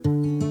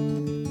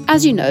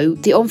As you know,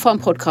 the On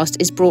Farm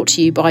podcast is brought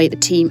to you by the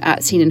team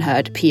at Seen and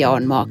Heard PR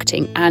and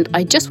Marketing, and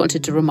I just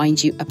wanted to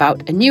remind you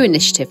about a new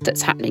initiative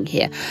that's happening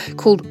here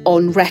called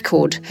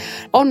OnRECORD.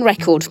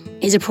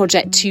 OnRECORD is a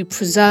project to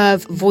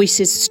preserve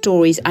voices,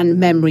 stories and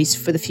memories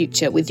for the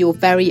future with your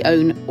very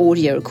own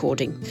audio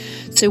recording.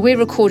 So we're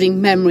recording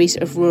memories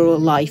of rural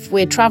life.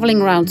 We're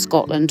travelling around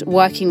Scotland,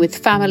 working with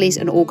families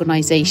and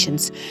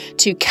organisations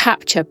to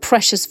capture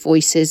precious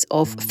voices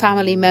of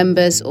family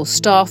members or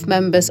staff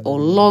members or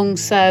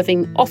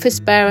long-serving office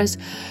bearers,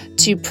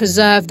 to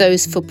preserve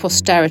those for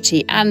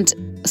posterity and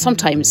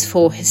sometimes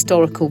for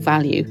historical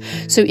value.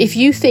 So if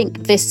you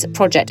think this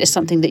project is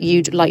something that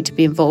you'd like to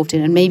be involved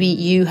in, and maybe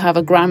you have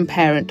a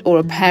grandparent or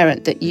a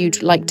parent that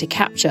you'd like to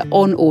capture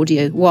on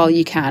audio while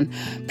you can,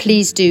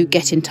 please do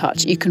get in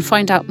touch. You can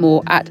find out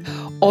more at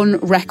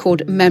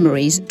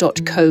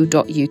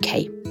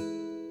onrecordmemories.co.uk.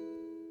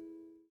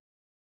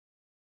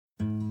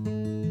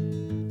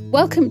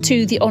 Welcome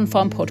to the On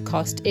Farm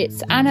podcast.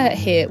 It's Anna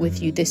here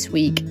with you this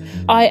week.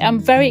 I am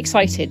very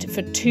excited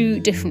for two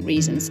different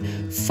reasons.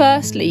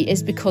 Firstly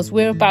is because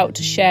we're about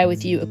to share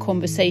with you a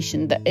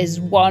conversation that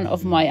is one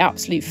of my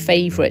absolute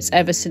favourites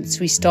ever since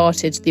we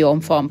started the On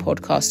Farm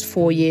podcast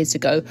 4 years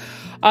ago.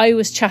 I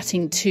was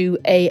chatting to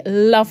a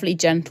lovely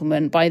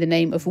gentleman by the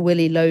name of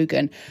Willie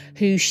Logan,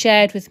 who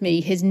shared with me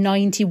his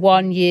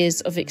 91 years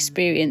of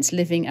experience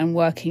living and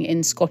working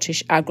in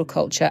Scottish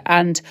agriculture.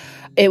 And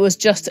it was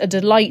just a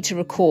delight to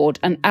record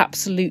and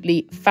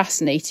absolutely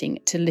fascinating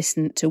to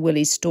listen to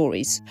Willie's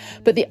stories.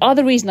 But the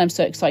other reason I'm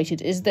so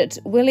excited is that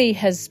Willie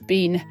has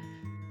been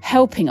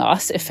helping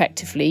us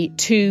effectively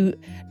to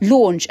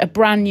launch a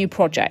brand new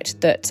project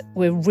that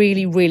we're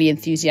really, really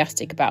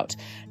enthusiastic about.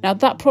 Now,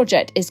 that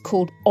project is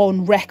called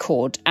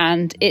OnRECORD,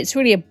 and it's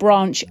really a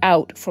branch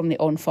out from the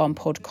On Farm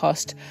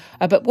podcast.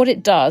 But what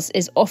it does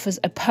is offers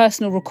a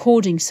personal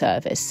recording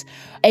service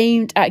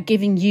aimed at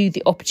giving you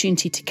the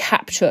opportunity to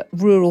capture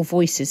rural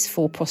voices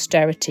for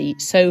posterity.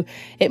 So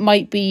it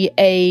might be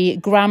a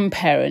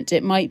grandparent,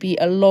 it might be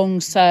a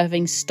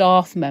long-serving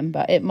staff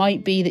member, it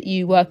might be that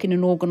you work in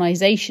an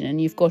organisation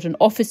and you've got an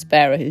office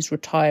bearer who's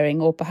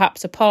retiring, or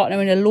perhaps a partner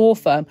in a law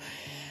firm.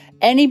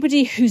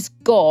 Anybody who's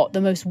got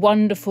the most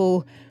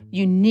wonderful,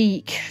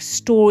 unique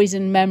stories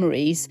and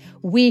memories,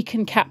 we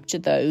can capture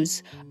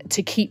those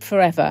to keep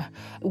forever.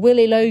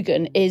 Willie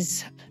Logan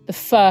is the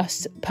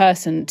first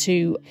person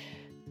to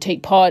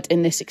take part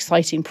in this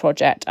exciting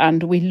project,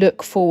 and we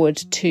look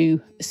forward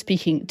to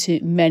speaking to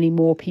many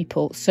more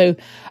people. So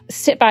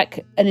sit back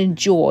and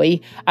enjoy,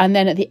 and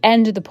then at the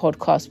end of the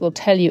podcast we'll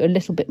tell you a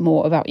little bit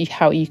more about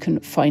how you can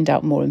find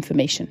out more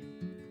information.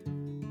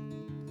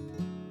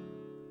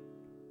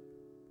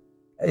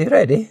 Are you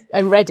ready?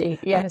 I'm ready,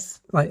 yes.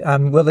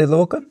 I'm Willie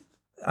Logan.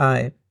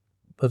 I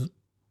was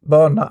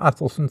born at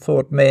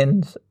Athelstone,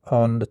 Mains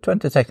on the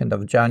 22nd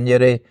of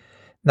January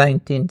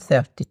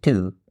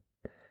 1932.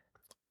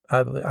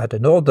 I had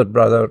an older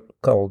brother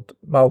called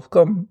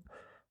Malcolm,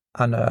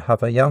 and I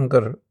have a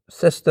younger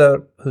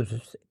sister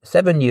who's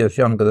 7 years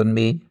younger than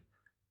me,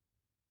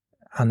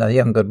 and a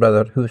younger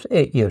brother who's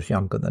 8 years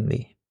younger than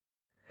me.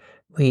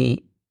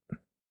 We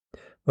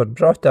were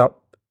brought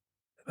up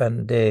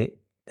when the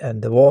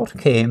war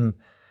came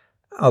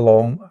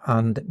along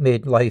and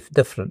made life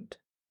different.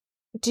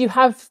 Do you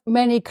have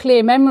many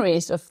clear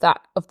memories of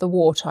the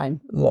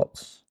wartime?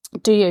 Lots.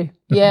 Do you?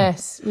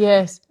 Yes,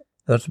 yes.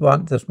 There's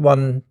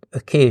one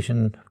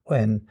occasion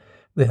when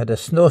we had a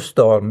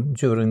snowstorm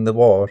during the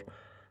war,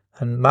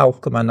 and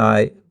Malcolm and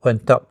I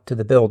went up to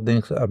the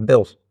buildings that are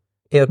built,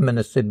 Air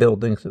Ministry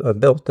buildings that were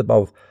built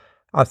above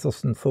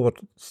Athelstone Fort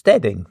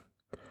Steading,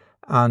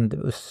 and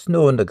it was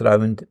snow on the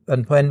ground.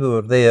 And when we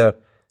were there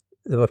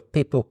were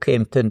people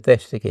came to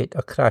investigate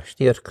a crashed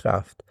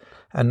aircraft,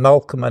 and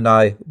Malcolm and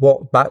I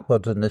walked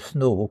backwards in the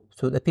snow,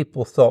 so the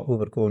people thought we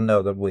were going the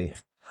other way.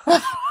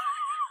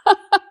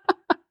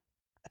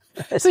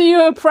 So you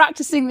were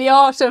practicing the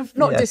art of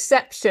not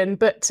deception,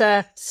 but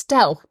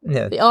stealth.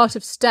 Yeah. The art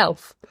of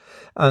stealth.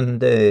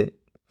 And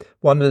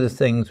one of the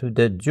things we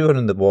did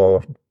during the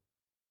war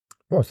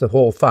was the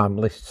whole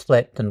family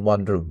slept in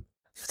one room.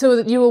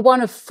 So you were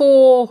one of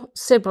 4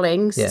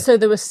 siblings. Yes. So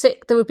there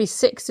would be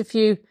 6 of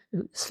you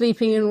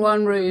sleeping in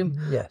one room.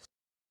 Yes.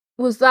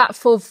 Was that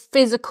for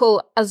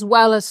physical as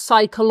well as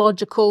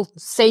psychological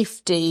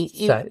safety?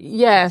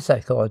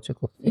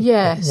 Psychological safety.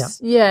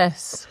 Yes,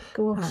 yes.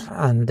 Gosh.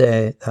 And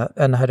I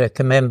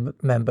can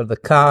remember the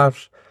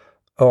cars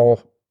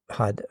all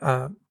had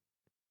a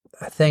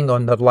thing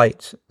on their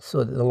lights,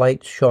 so that the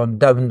lights shone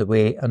down the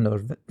way and they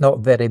were not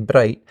very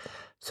bright,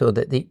 so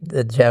that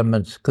the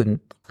Germans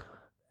couldn't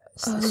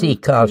see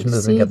cars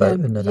moving about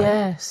in the night.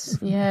 Yes,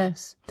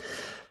 yes.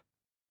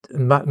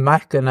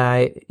 Mac and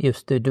I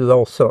used to do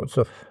all sorts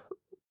of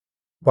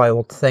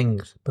wild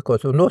things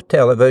because there was no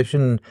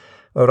television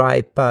or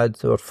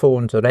iPads or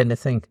phones or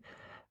anything,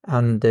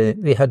 and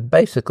we had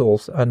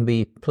bicycles and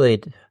we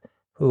played.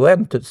 We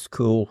weren't at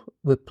school,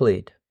 we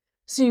played.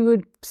 So you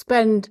would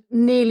spend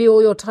nearly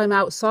all your time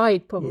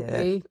outside,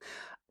 probably. Yeah.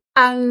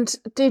 And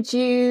did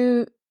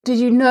you did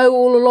you know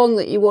all along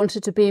that you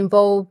wanted to be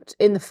involved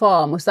in the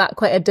farm? Was that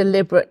quite a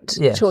deliberate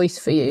choice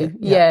for you?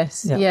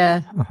 Yes.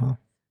 Uh-huh.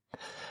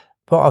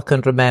 What I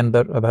can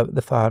remember about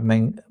the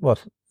farming was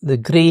the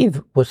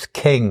Grieve was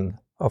king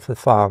of the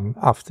farm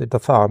after the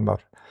farmer.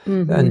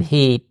 Mm-hmm. And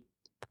he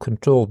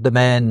controlled the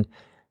men,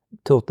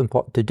 told them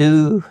what to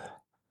do,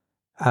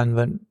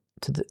 and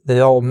they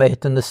all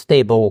met in the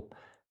stable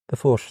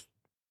before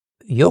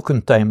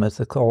yoking time, as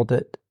they called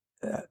it,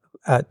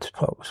 at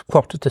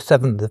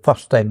 6:45 the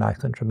first time I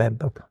can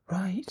remember.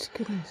 Right,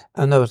 goodness.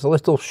 And there was a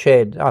little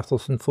shed,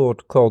 Athelstan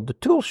Ford, called the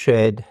tool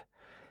shed,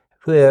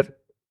 where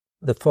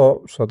the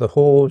forks or the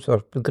hoes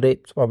or the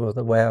grapes, whatever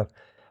they were,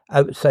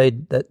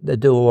 outside the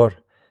door.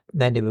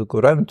 Then he would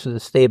go round to the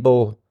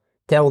stable,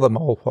 tell them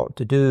all what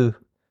to do,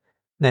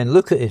 then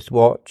look at his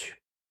watch,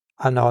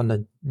 and on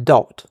the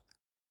dot,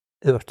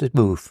 they were to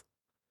move.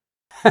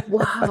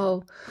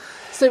 Wow.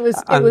 So it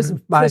was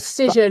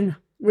precision,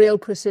 real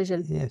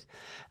precision. Yes.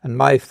 And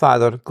my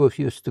father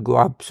used to go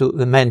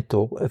absolutely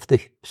mental if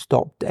they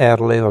stopped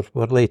early or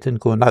were late in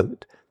going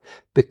out,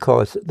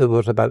 because there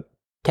was about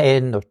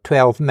 10 or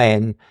 12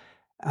 men,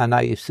 and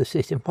I used to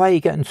say to him, "Why are you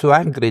getting so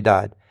angry,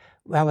 Dad?"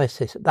 Well, I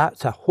says,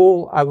 "That's a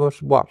whole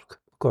hour's work,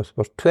 because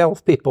we're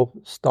 12 people,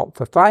 stopped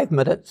for 5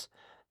 minutes,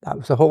 that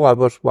was a whole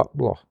hour's work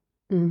lost."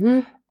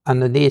 Mm-hmm.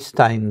 And in these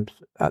times,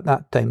 at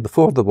that time,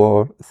 before the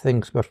war,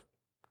 things were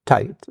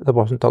tight. There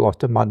wasn't a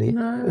lot of money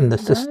in the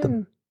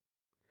system.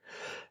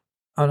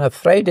 On a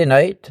Friday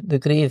night, the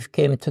Grieve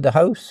came to the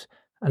house,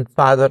 and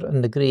Father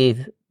and the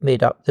Grieve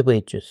made up the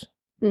wages.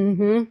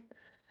 Mm-hmm.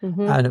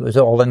 Mm-hmm. And it was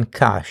all in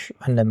cash,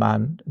 and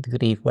the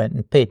Grieve went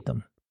and paid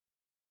them.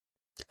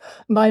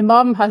 My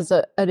mum has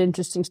an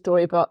interesting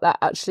story about that,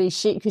 actually,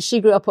 because she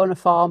grew up on a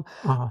farm,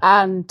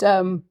 and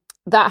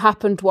that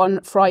happened one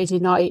Friday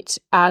night,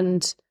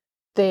 and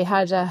they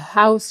had a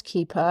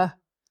housekeeper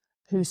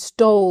who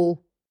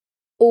stole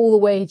all the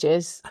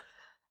wages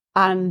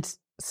and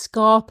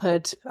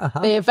scarpered.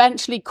 They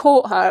eventually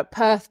caught her at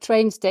Perth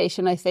train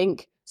station, I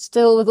think,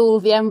 still with all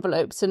of the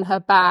envelopes in her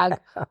bag,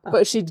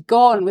 but she'd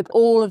gone with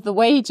all of the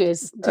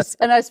wages.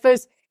 And I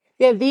suppose,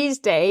 these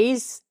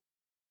days,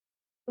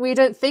 we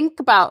don't think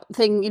about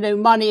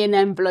money in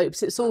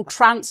envelopes. It's all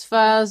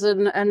transfers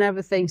and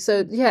everything.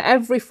 So,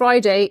 every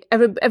Friday,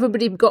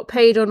 everybody got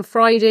paid on a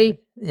Friday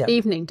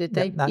evening, did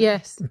they?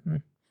 Yes. Mm-hmm.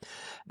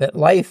 But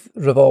life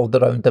revolved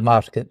around the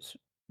markets.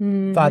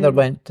 Mm-hmm. Father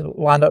went to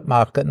Lanark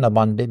Market on a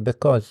Monday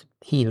because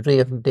he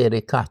reared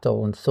dairy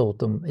cattle and sold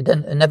them. He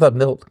never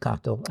milked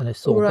cattle, and he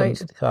sold them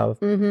to the calf.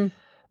 Mm-hmm.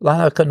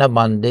 Lanark on a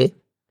Monday,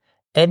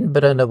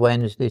 Edinburgh on a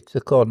Wednesday to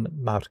the corn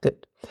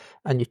market,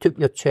 and you took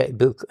your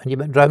checkbook and you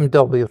went round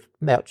all your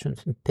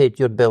merchants and paid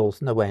your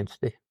bills on a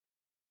Wednesday.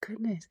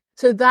 Goodness.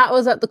 So that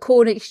was at the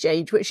Corn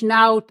Exchange, which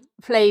now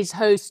plays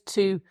host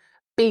to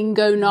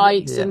bingo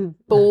nights and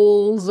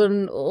balls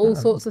and all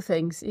sorts of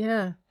things.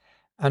 Yeah.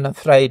 And on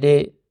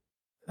Friday,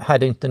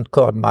 Haddington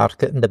Corn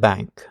Market in the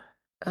bank.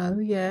 Oh,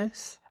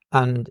 yes.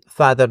 And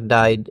Father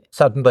died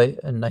suddenly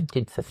in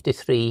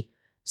 1953.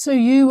 So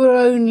you were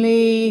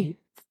only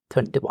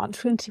 21.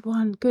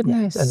 21,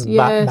 goodness. Yes.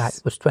 And Mac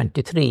was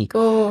 23.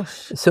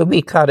 Gosh. So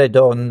we carried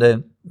on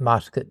the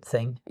market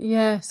thing.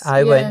 Yes.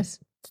 I went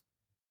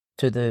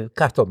to the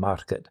cattle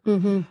market.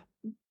 Mm-hmm.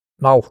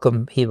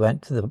 Malcolm, he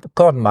went to the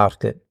corn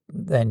market.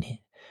 Then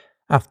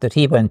after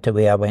he went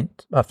away,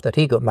 after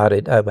he got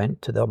married, I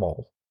went to the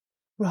mall.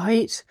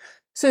 Right.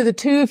 So the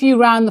two of you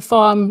ran the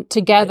farm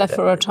together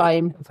for a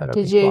time,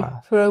 did you?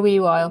 While. For a wee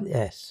while?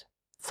 Yes.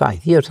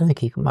 5 years. I think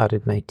he got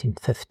married in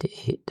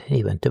 1958.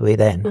 He went away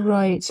then.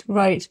 Right.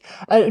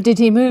 Did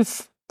he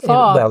move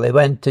far? Well, he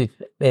went to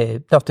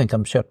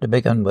Nottinghamshire to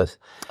begin with.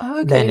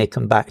 Oh, okay. Then he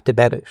came back to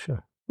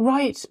Berwickshire.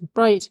 Right.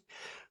 But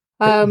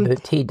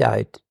he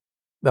died.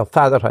 Well,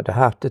 Father had a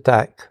heart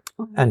attack,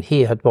 and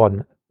he had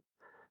one.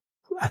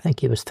 I think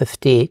he was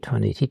 58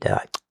 when he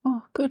died.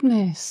 Oh,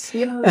 goodness.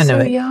 Yeah,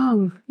 anyway, so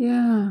young.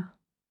 Yeah.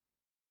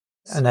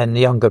 And then the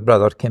younger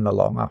brother came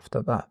along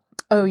after that.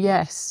 Oh,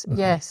 yes,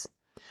 yes.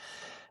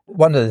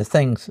 One of the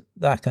things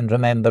that I can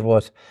remember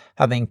was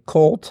having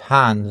cold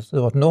hands.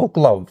 There were no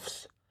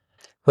gloves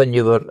when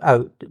you were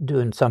out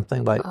doing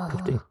something like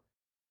putting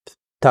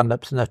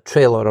turnips in a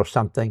trailer or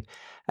something,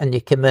 and you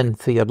came in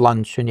for your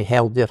lunch and you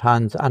held your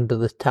hands under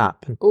the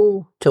tap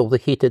until they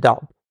heated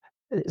up.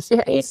 It's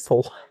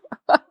painful.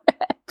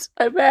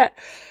 I bet.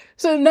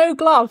 So no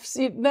gloves.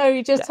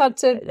 You just had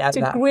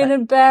to grin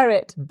and bear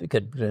it.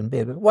 Grin and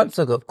bear it. Once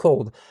I got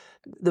cold,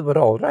 they were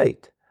all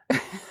right.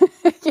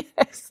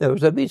 Yes. There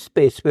was a wee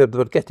space where they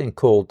were getting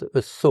cold. It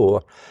was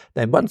sore.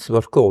 Then once they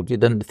were cold, you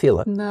didn't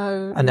feel it.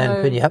 No. And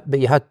then when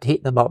you had to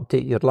heat them up to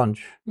eat your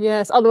lunch.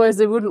 Yes. Otherwise,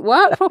 they wouldn't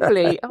work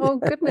properly. Oh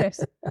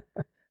goodness.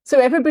 So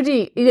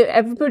everybody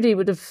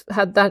would have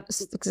had that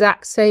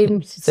exact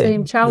same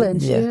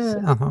challenge. Yes.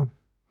 Yeah.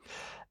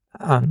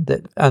 And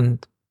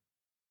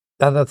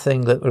the other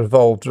thing that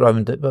revolved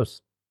around it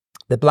was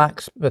the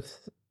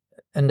blacksmith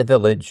in the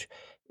village.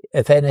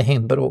 If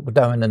anything broke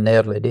down in the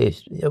early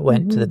days, it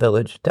went to the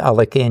village, to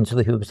Alec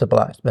Ainsley, who was a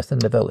blacksmith in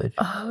the village.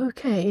 Oh,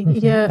 okay.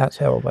 Yeah. That's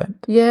how it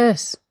went.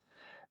 Yes.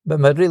 But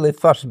my really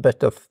first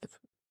bit of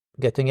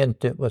getting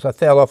into it was I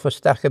fell off a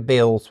stack of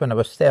bales when I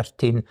was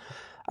 13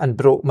 and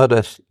broke my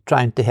wrist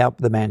trying to help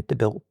the men to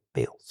build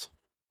bales.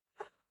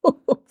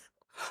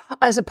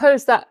 I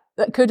suppose that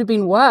could have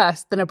been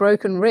worse than a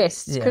broken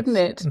wrist, Yes. couldn't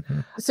it?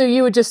 So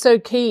you were just so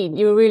keen,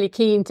 you were really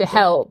keen to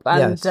help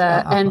and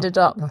Yes. ended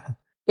up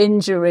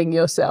injuring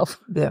yourself.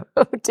 Yeah.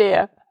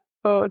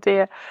 Oh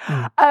dear.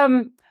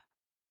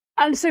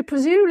 And so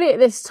presumably at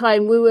this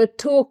time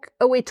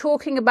are we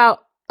talking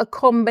about a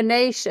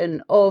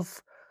combination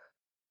of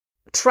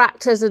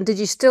tractors, and did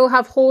you still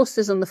have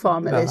horses on the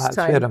farm at this That's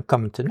time? where I'm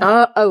coming to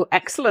now. Oh,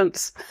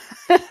 excellent.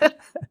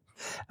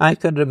 I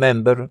can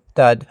remember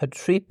Dad had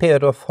 3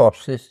 pair of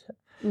horses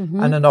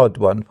and an odd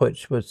one,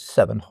 which was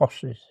 7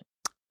 horses.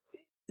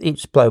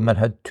 Each ploughman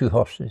had 2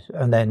 horses,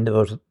 and then there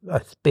was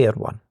a spare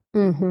one.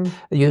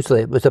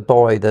 Usually it was a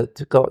boy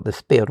that got the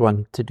spare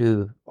one to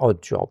do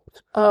odd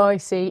jobs. Oh, I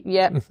see.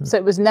 Yeah. So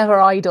it was never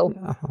idle.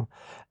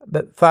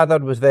 But Father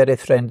was very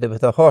friendly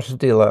with a horse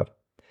dealer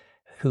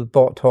who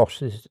bought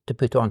horses to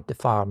put onto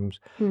farms.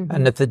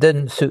 And if they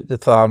didn't suit the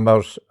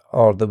farmers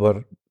or they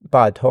were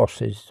bad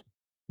horses,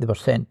 they were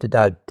sent to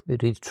Dad to be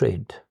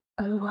retrained.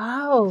 Oh,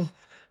 wow.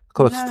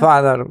 Because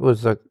Father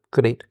was a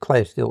great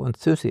Clydesdale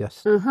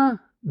enthusiast.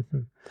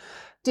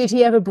 Did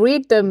he ever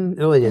breed them?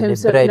 Oh, yeah, he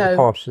bred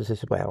horses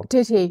as well.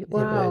 Did he? He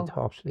Wow. bred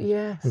horses.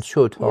 Yes. And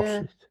showed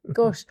horses.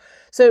 Gosh.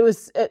 So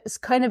it's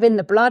kind of in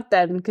the blood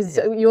then, because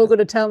you're going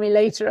to tell me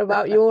later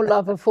about your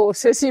love of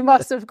horses. You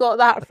must have got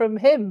that from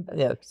him.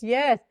 Yes.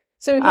 Yeah.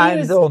 So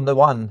I'm the only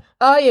one.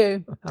 Are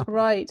you?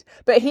 Right.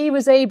 But he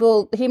must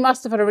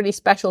have had a really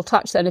special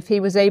touch then if he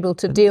was able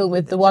to deal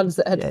with the ones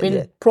that had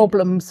been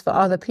problems for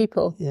other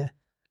people. Yeah.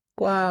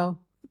 Wow.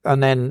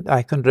 And then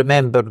I can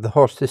remember the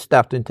horses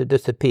starting to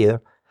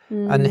disappear.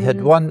 And they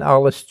had one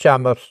Alice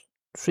Chalmers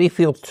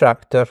 3-field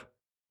tractor,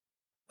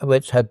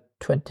 which had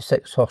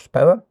 26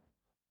 horsepower.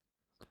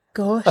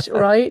 Gosh,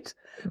 right.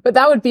 But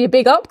that would be a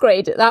big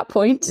upgrade at that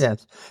point.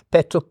 Yes,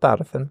 petrol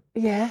paraffin.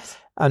 Yes.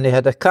 And they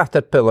had a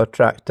Caterpillar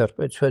tractor,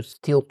 which had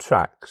steel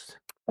tracks.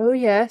 Oh,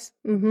 yes.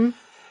 And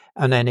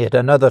then he had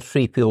another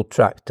 3-field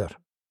tractor.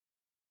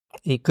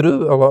 He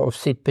grew a lot of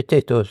seed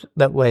potatoes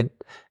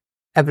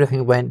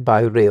everything went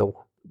by rail.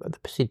 The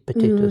seed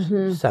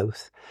potatoes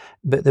south,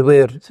 but the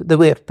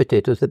Weir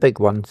potatoes, the big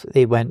ones,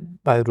 they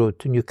went by road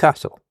to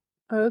Newcastle.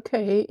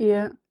 Okay,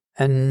 yeah.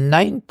 In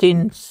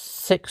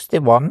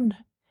 1961,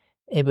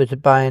 he was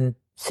buying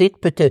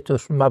seed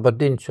potatoes from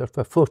Aberdeenshire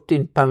for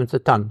 £14 a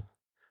tonne.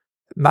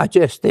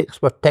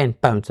 Majestics were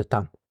 £10 a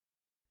tonne.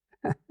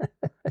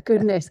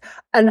 Goodness.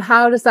 And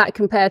how does that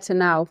compare to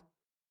now?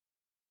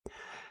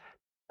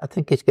 I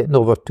think he's getting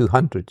over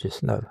 200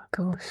 just now.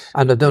 Gosh.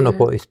 And I don't know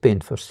what he's paying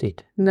for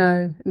seed.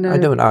 No. I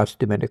don't ask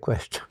too many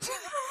questions.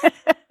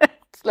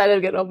 Just let him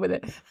get on with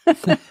it.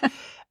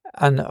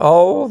 And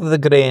all the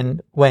grain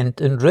went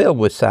in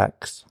railway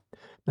sacks.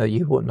 Now,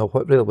 you won't know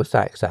what railway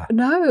sacks are.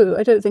 No,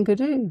 I don't think I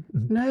do.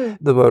 No.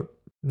 They were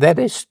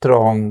very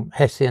strong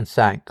Hessian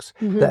sacks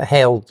that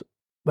held,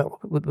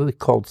 what we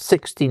called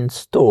 16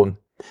 stone,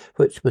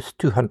 which was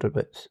 200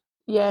 bits.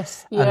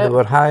 Yes, And they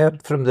were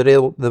hired from the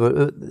rail.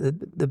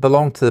 They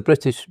belonged to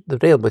the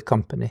railway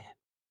company,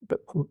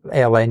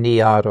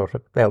 LNER or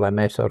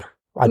LMS or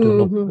I don't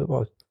know what it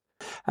was.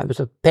 It was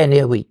a penny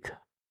a week.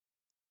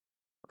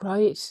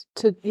 Right.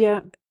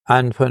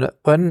 And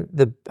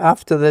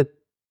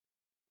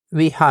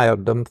we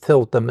hired them,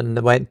 filled them, and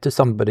they went to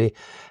somebody,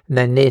 and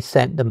then they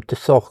sent them to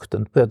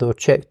Saughton, where they were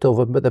checked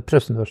over by the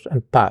prisoners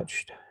and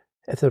patched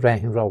if there was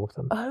anything wrong with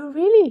them. Oh,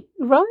 really?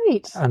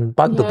 Right. And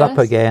bundled up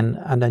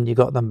again, and then you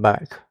got them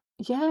back.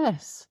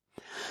 Yes.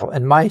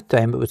 In my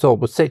time, it was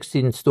always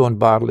 16 stone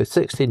barley,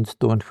 16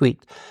 stone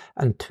wheat,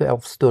 and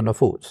 12 stone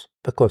of oats,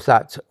 because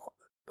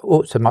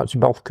oats are much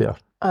bulkier.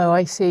 Oh,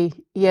 I see.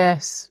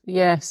 Yes.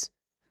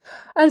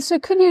 And so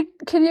can you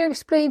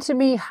explain to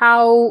me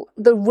how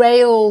the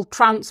rail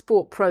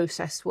transport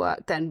process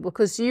worked then?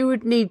 Because you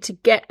would need to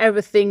get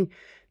everything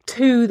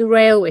to the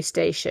railway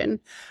station,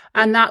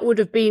 and that would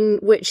have been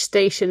which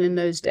station in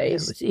those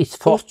days? It was East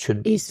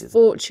Fortune. East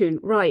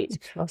Fortune, right.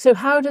 So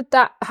how did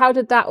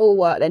that all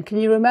work then? Can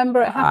you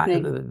remember it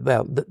happening?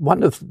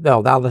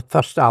 The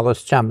first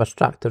Alice Chalmers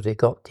tractor he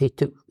got,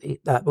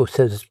 that was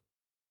his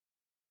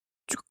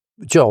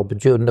job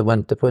during the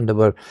winter when they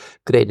were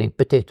grading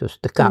potatoes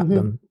to cart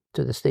them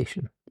to the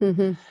station.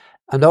 And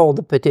all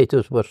the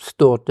potatoes were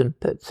stored in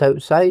pits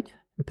outside,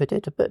 in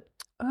potato pit.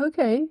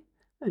 Okay.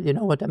 You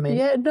know what I mean?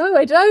 Yeah, no,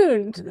 I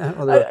don't.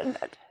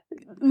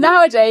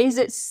 Nowadays,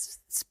 it's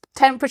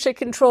temperature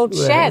controlled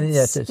sheds.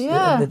 Yes, it's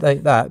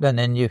like that. And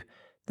then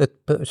they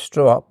put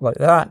straw up like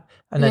that,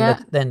 and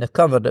then they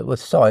covered it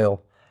with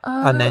soil,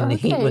 and then the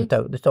heat went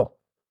out the top.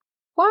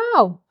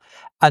 Wow.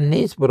 And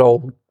these were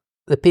all,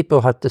 the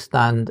people had to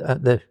stand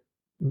at the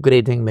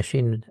grading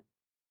machine,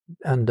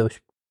 and they were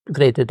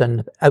graded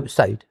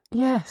outside.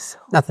 Yes.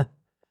 Nothing.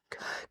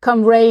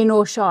 Come rain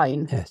or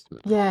shine.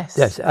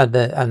 Yes. And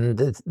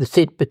the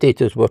seed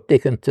potatoes were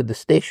taken to the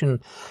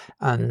station,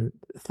 and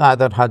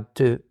Father had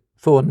to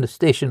phone the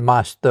station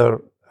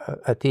master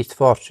at East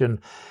Fortune,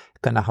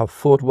 can I have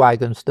 4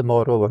 wagons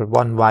tomorrow, or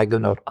 1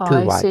 wagon, or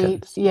 2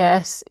 wagons? See.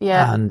 Yes,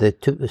 yeah. And they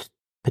took the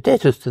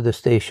potatoes to the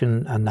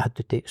station, and they had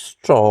to take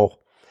straw.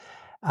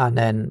 And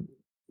then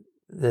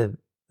the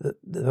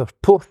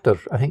porter,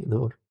 I think there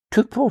were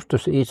 2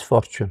 porters at East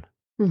Fortune,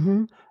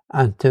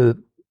 and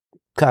to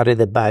carry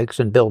the bags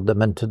and build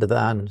them into the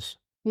vans.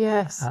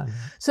 Yes.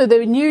 So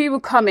they knew you were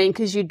coming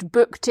because you'd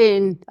booked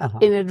in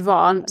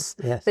advance.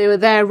 Yes. They were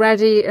there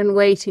ready and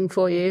waiting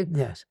for you.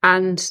 Yes.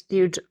 And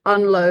you'd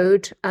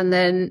unload and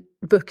then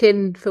book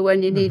in for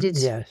when you needed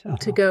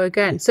to go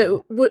again.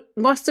 So it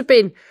must have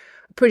been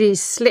a pretty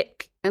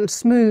slick and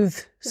smooth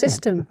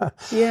system.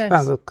 Yes.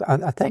 Well, look,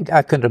 I think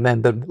I can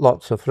remember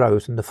lots of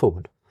rows on the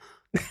phone.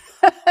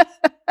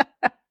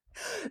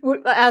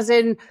 As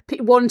in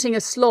wanting a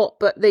slot,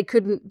 but they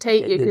couldn't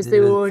take you because they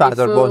were already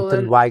Father full.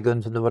 wanted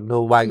wagons, and there were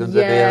no wagons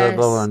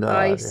available. And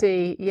I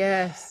see.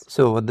 Yes.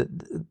 So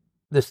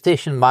the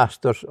station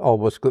masters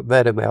always got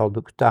very well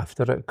looked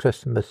after at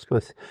Christmas,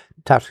 with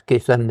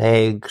turkeys and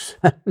eggs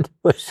and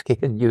whiskey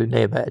and you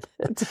name it,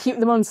 to keep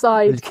them on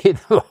side. To keep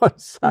them on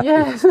side.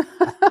 Yes.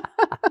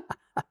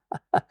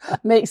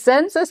 Makes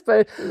sense, I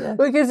suppose,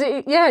 because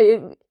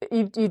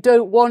you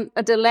don't want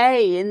a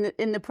delay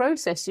in the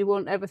process. You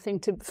want everything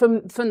to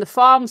from the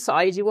farm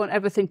side. You want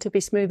everything to be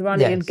smooth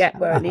running and get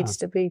where it needs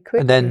to be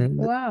quickly. And then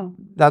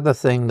the other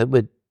thing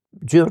that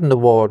during the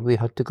war we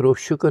had to grow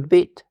sugar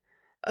beet.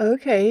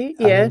 Okay.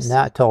 Yes. And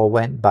that all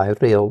went by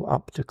rail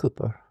up to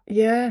Cooper.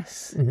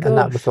 Yes. And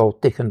that was all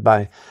taken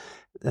by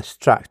this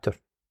tractor.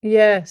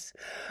 Yes.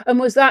 And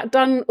was that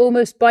done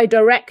almost by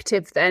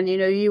directive then?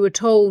 You were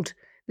told,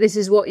 this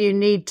is what you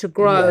need to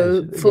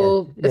grow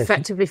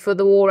effectively for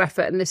the war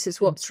effort, and this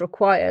is what's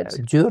required.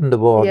 During the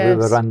war, we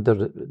were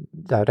under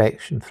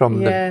direction from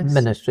the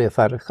Ministry of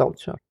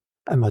Agriculture,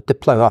 and we had to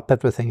plough up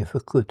everything if we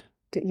could.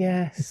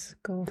 Yes,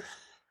 gosh.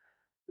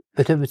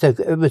 But it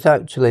was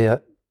actually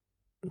a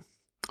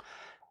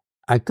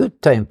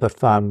good time for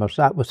farmers.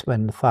 That was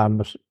when the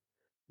farmers,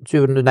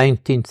 during the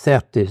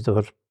 1930s, there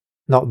was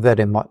not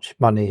very much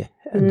money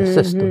in the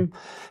system,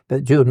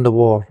 but during the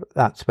war,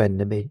 that's when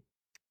they made.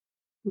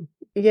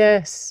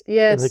 Yes.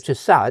 Which is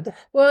sad.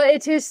 Well,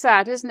 it is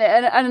sad, isn't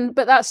it?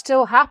 But that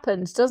still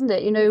happens, doesn't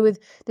it? With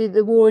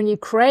the war in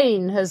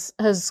Ukraine has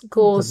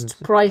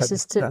caused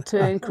prices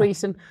to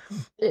increase, and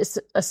it's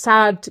a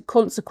sad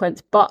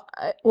consequence. But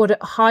what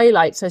it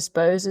highlights, I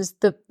suppose, is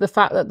the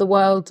fact that the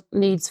world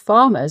needs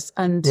farmers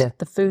and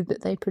the food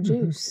that they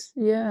produce.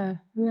 Yeah.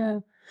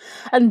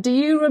 And do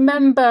you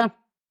remember,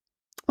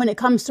 when it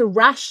comes to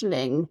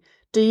rationing,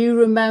 do you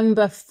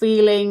remember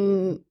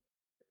feeling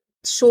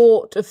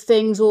short of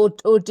things, or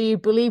do you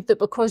believe that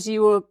because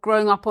you were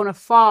growing up on a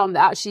farm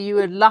that actually you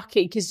were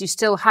lucky because you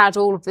still had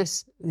all of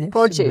this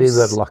produce? We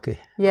were lucky.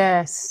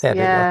 Yes.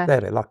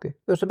 Very lucky.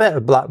 There was a bit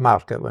of black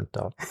market went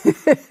on.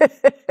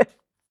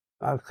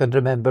 I can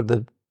remember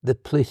the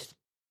police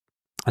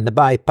and the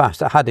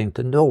bypass at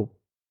Haddington,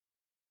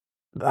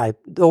 by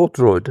the old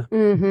road.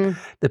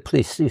 The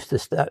police used to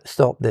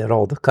stop there,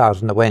 all the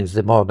cars on a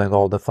Wednesday morning,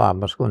 all the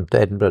farmers going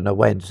to Edinburgh on a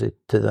Wednesday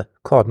to the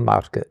corn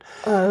market.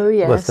 Oh,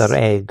 yes. With their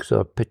eggs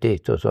or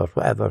potatoes or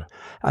whatever.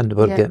 And they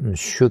were getting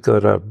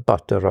sugar or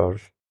butter, or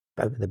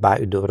out the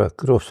back door of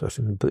grocers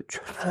and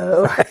butchers.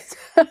 Oh, right.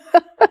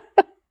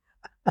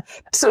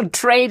 So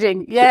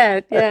trading,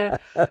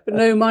 but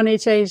no money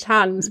changed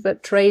hands,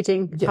 but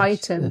trading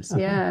items,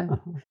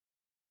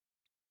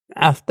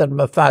 After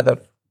my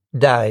father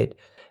died,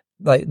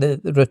 like the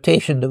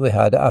rotation that we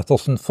had at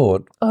Athelson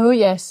Ford. Oh,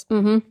 yes.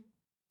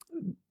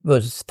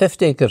 Was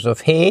 50 acres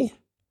of hay,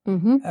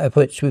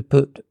 which we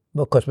put,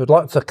 because we had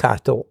lots of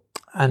cattle,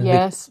 and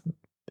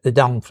the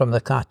dung from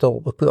the cattle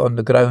we put on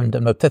the ground,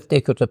 and we had 50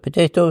 acres of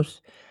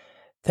potatoes,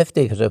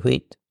 50 acres of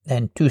wheat,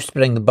 then 2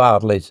 spring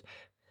barleys,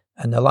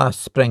 and the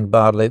last spring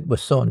barley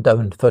was sown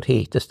down for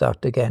hay to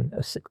start again,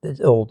 the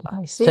old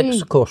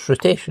 6-course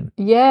rotation.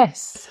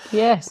 Yes.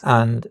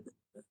 And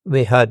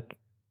we had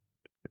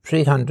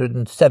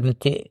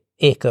 370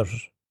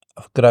 acres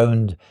of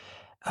ground,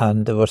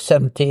 and there were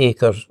 70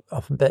 acres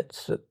of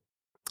bits,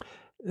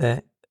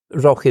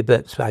 rocky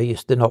bits I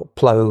used to not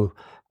plough,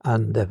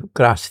 and the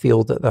grass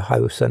field at the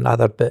house and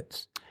other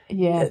bits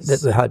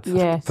that we had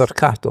for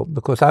cattle,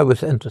 because I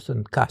was interested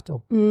in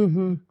cattle.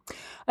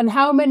 And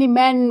how many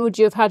men would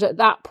you have had at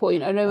that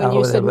point? I know when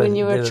you said when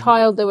you were a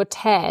child there were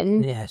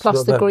 10,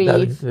 plus the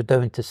grieve. We're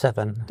down to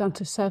 7. Down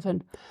to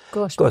 7.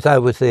 Gosh. Because I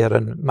was there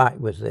and Mac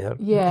was there.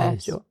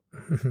 Yes.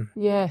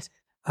 Yes.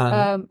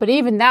 But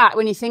even that,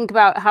 when you think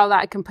about how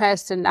that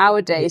compares to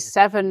nowadays,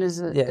 7 is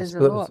a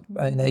lot.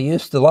 And I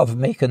used to love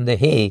making the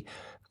hay,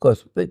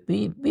 because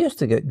we used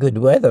to get good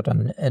weather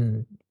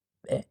in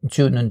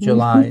June and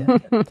July.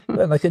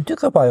 But like, it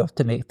took a while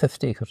to make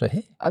 50 acres of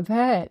hay. I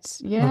bet.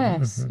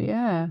 Yes.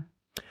 Yeah.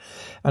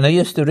 And I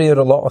used to rear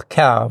a lot of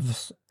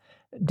calves.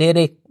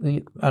 Dairy,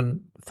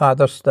 and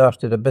Father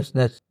started a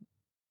business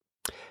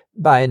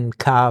buying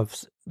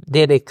calves,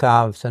 dairy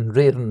calves, and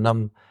rearing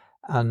them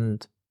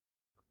and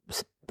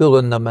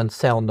bulling them and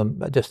selling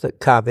them just at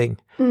calving.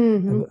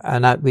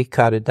 And we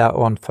carried that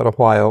on for a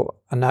while.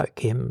 and that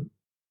came.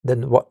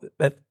 Then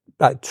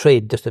that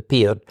trade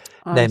disappeared.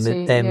 Then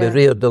we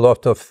reared a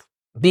lot of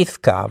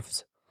beef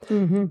calves,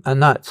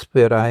 and that's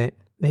where I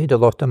made a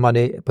lot of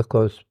money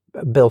because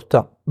I built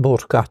up more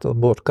cattle,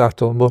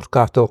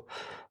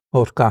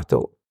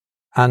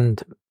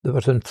 and there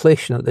was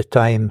inflation at the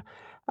time,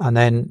 and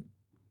then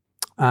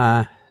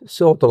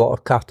sold a lot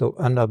of cattle,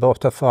 and I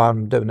bought a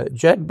farm down at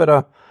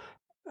Jedburgh.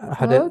 I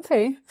had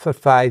it for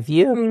 5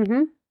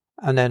 years.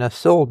 And then I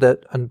sold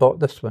it and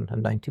bought this one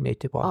in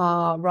 1981.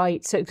 Ah,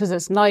 right. So, because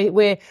it's nice.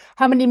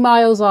 How many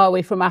miles are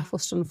we from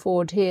Athelston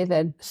Ford here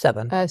then?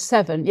 7.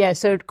 7. Yeah.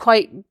 So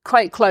quite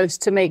close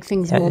to make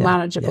things more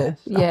manageable.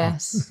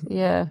 Yes.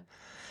 Yeah.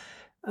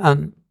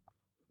 And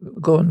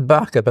going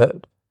back a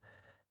bit,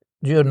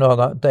 during all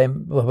that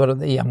time, we were at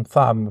the Young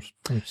Farmers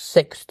from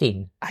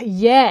 16.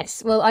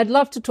 Yes. Well, I'd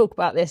love to talk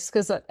about this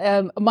because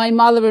my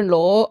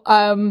mother-in-law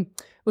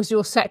was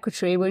your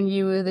secretary when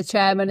you were the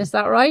chairman, is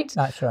that right?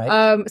 That's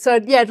right. So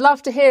yeah, I'd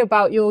love to hear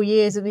about your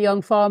years of the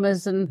Young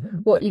Farmers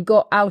and what you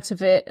got out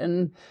of it.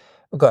 And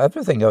I got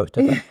everything out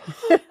of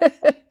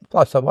it,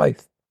 plus a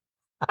wife.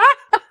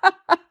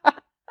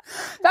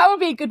 That would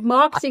be a good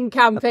marketing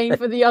campaign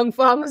for the Young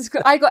Farmers.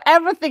 I got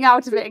everything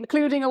out of it,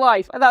 including a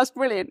wife. And that was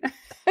brilliant.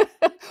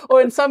 Or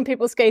in some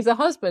people's case, a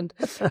husband.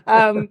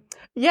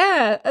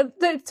 Yeah.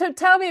 So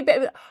tell me a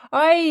bit.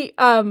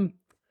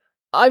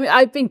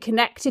 I've been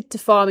connected to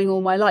farming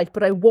all my life,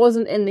 but I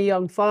wasn't in the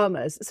Young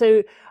Farmers.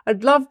 So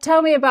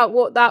tell me about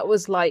what that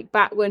was like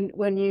back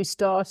when you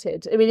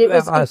started. I mean, it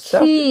was a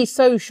key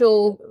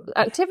social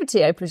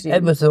activity, I presume.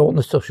 It was the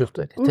only social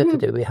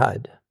activity we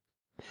had.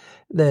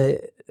 The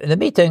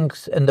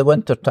meetings in the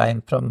winter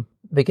time from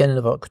beginning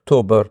of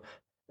October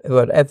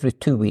were every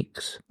 2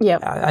 weeks. Yeah.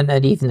 And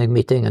an evening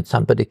meeting, and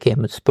somebody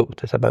came and spoke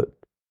to us about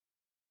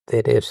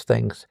various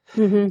things,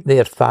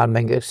 their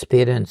farming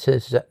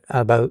experiences,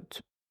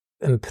 about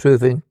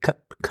improving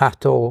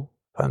cattle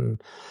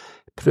and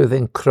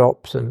improving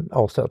crops and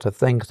all sorts of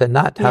things. And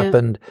that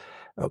happened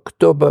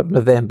October,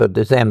 November,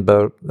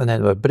 December, and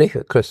then we break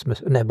at Christmas,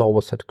 and then we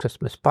always had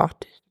Christmas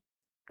parties.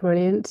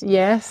 Brilliant.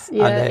 Yes.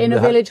 Yeah. In a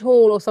village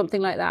hall or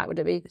something like that, would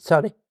it be?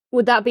 Sorry?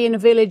 Would that be in a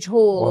village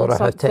hall or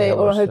something?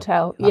 Or a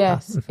hotel?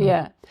 Yes.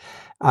 Yeah.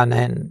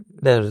 And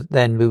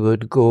then we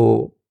would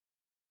go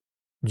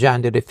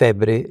January,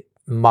 February,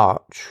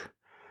 March.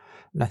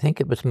 And I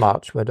think it was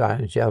March with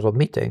our general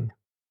meeting.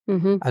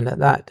 And at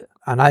that,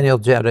 an annual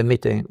general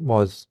meeting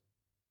was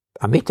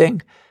a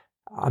meeting,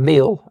 a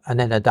meal, and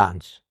then a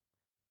dance.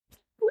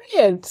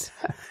 Brilliant.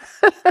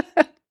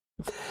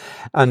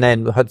 And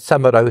then we had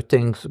summer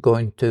outings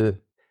going to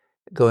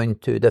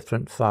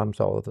different farms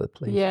all over the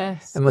place.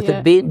 Yes. And with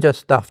it being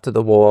just after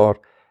the war,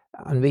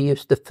 and we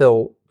used to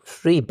fill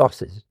 3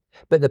 buses,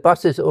 but the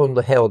buses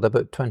only held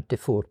about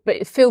 24. But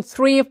it filled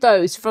 3 of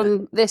those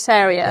from this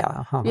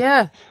area.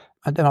 Yeah.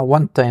 I don't know,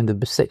 one time there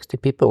was 60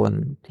 people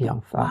in the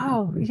Young Farm.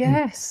 Wow,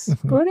 yes,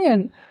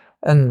 brilliant.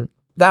 And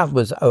that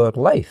was our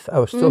life,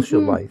 our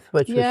social life,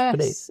 which was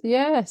great.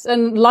 Yes,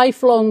 and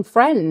lifelong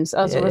friends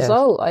as a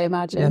result, I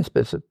imagine. Yes,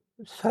 but the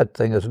sad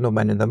thing is no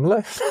many of them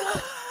left.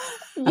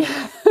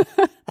 Yeah.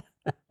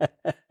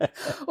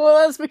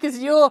 Well, that's because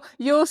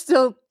you're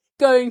still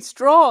going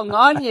strong,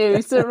 aren't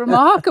you? So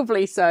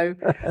remarkably so.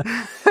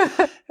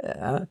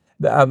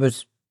 But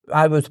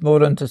I was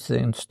more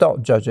interested in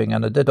stock judging,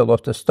 and I did a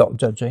lot of stock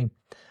judging.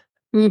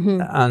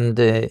 And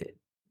the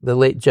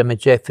late Jimmy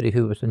Jeffrey,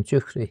 who was in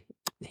Jukery,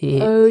 he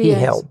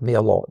helped me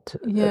a lot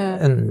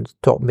and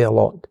taught me a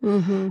lot.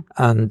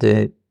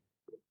 And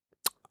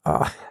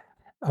I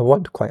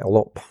won quite a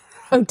lot.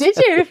 Oh, did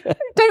you?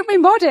 Don't be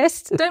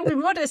modest. Don't be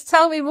modest.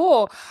 Tell me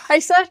more. I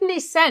certainly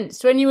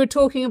sensed when you were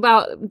talking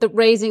about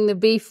raising the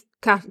beef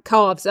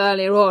calves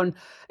earlier on,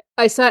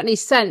 I certainly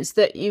sense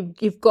that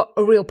you've got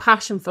a real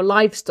passion for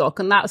livestock,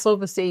 and that's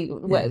obviously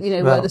where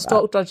where the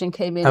stock judging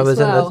came in as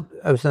well.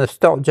 I was in a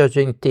stock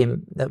judging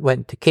team that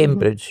went to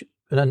Cambridge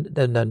and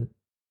then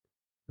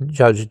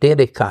judged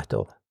dairy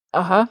cattle.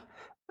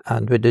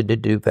 And we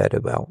did do very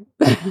well.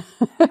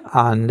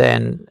 And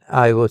then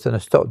I was in a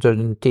stock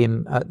judging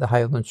team at the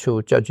Highland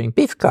Show judging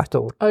beef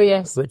cattle. Oh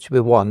yes, which we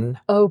won.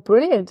 Oh,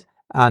 brilliant!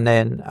 And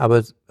then I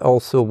was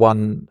also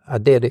won a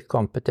dairy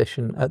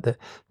competition at there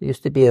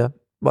used to be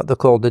what they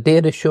call the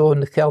dairy show in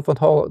the Kelvin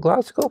Hall at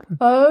Glasgow.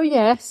 Oh,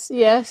 yes,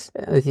 yes.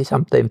 You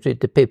sometimes read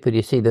the paper,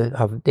 you see they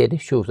have dairy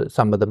shows at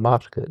some of the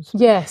markets.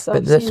 Yes,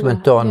 But this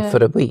went on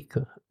for a week,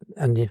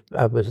 and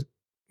I was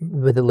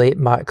with the late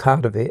Mark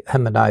Harvey.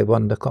 Him and I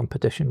won the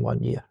competition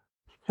one year.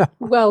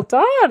 Well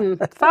done.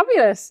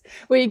 Fabulous.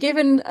 Were you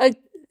given a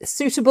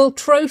suitable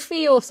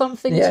trophy or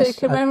something to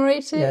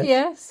commemorate it?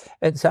 Yes.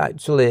 It's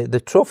actually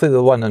the trophy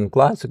we won in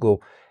Glasgow.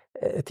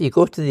 If you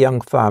go to the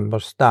Young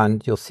Farmers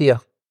stand, you'll see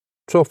a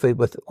trophy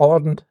with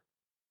orange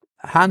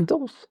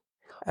handles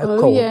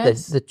called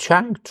the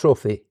Chang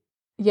Trophy.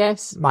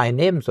 Yes. My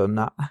name's on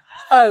that.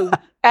 Oh,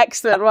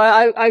 excellent.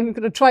 Well, I'm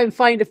going to try and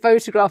find a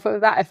photograph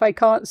of that if I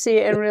can't see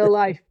it in real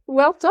life.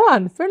 Well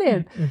done.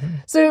 Brilliant.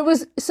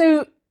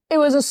 So it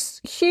was a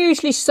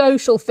hugely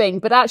social thing,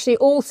 but actually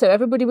also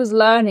everybody was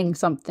learning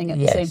something at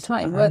the same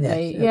time, weren't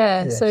they?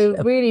 Yeah. Yes. So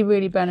really,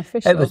 really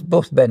beneficial. It was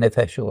both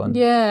beneficial and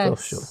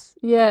social.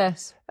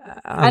 Yes.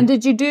 And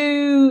did you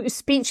do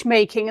speech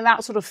making and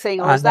that sort of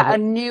thing, or is that a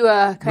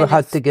newer kind of... We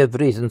had to give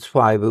reasons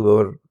why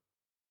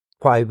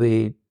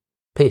we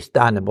placed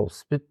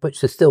animals, which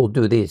they still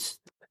do these.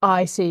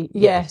 I see.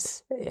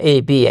 Yes.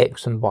 A, B,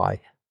 X, and Y.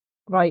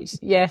 Right.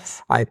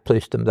 Yes. I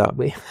placed them that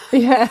way.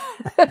 Yeah.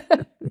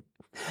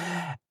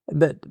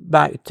 But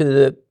back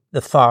to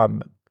the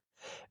farm.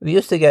 We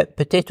used to get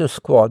potato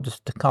squads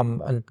to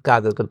come and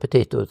gather the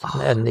potatoes,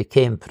 and they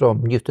came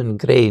from Newton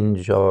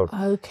Grange or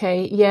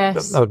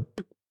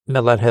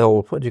Miller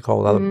Hill. What do you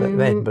call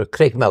that?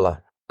 Craig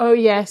Miller. Oh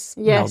yes,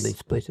 all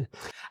these places.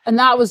 And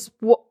that was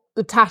what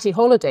the tatty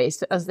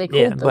holidays, as they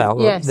called them. Well,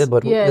 they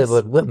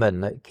were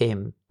women that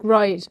came.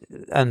 Right.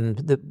 And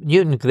the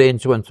Newton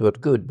Grange ones were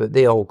good, but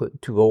they all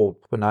got too old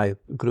when I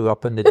grew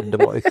up, and they didn't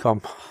want to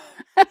come.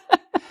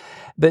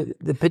 But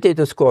the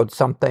potato squad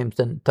sometimes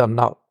didn't turn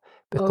up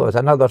because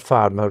another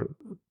farmer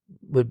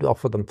would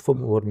offer them for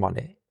more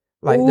money.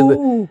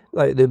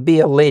 There'd be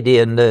a lady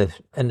in the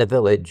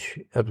village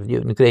of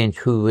Newton Grange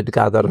who would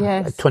gather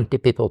 20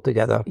 people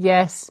together.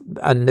 Yes.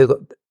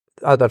 And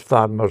other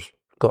farmers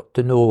got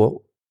to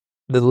know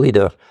the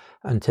leader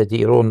and said,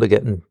 "You're only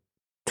getting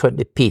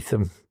 20p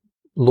from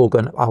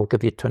Logan. I'll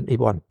give you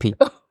 21p."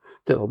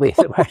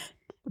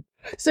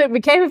 So it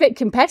became a bit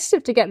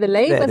competitive to get the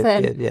labour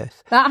then.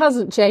 Yes. That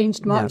hasn't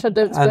changed much, I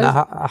don't suppose. And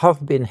I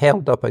have been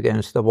held up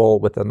against the wall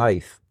with a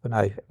knife when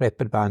I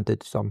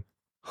reprimanded some.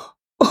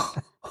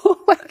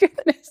 Oh my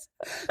goodness.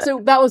 So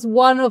that was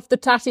one of the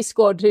tatty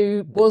squad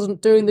who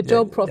wasn't doing the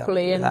job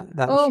properly.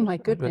 Oh my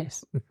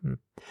goodness.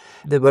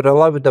 They were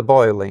allowed a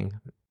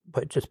boiling,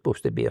 which is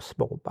supposed to be a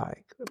small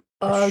bag.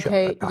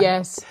 Okay,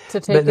 yes, to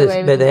take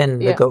away. But then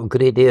they got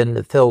greedy and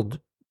they filled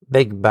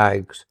big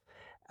bags,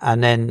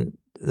 and then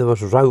there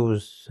was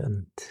rows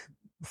and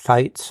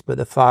fights with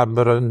the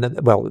farmer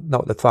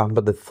not the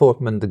farmer, the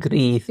foreman, the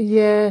grieve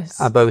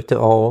about it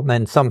all. And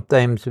then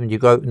sometimes when you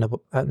go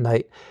out at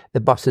night,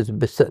 the buses would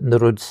be sitting the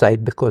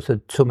roadside because there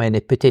had so many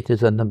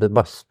potatoes in them. The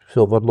bus was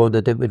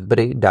overloaded, it would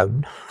break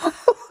down.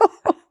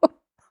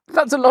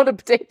 That's a lot of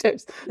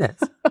potatoes.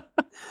 Yes.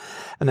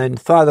 And then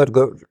father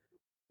got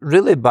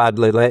really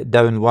badly let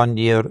down one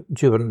year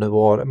during the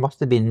war. It must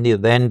have been near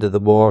the end of the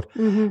war.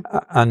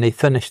 And he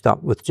finished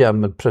up with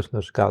German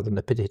prisoners gathering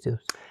the potatoes.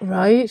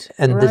 Right.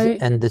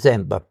 In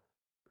December.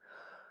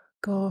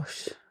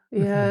 Gosh.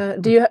 Yeah.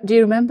 Do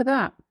you remember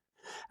that?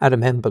 I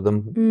remember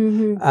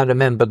them. I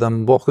remember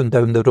them walking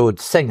down the road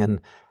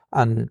singing,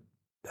 and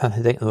I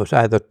think there was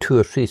either 2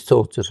 or 3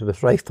 soldiers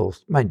with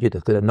rifles. Mind you, they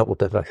could have knocked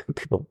the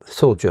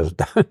soldiers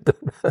down.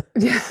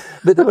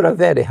 But they were a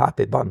very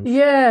happy bunch.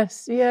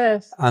 Yes.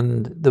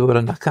 And they were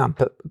in a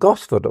camp at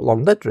Gosford at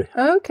Longniddry.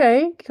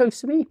 Okay, close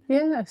to me.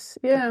 Yes,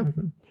 yeah.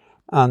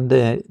 And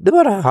they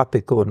were a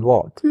happy-going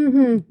lot.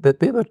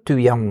 But we were too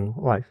young.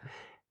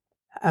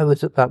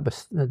 That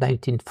was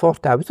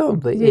 1940. I was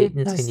only 8,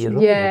 9 years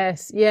old.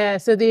 Yes, yeah.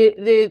 So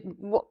the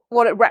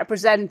what it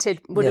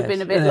represented would have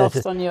been a bit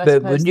lost on you, I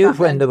suppose. But we knew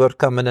when they were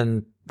coming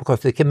in,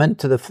 because they came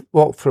into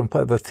walk from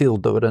whatever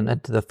field they were in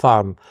into the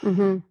farm,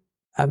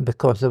 and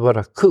because they were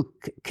a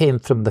cook came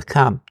from the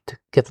camp to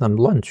give them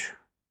lunch.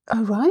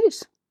 Oh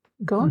right,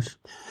 gosh.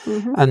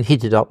 And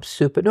heated up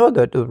soup, and all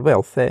that. They were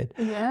well fed.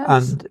 Yes.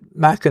 And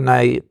Mac and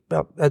I,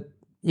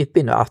 you've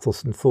been at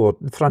Athelstone Ford,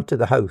 in front of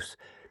the house.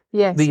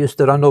 Yes. We used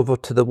to run over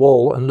to the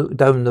wall and look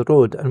down the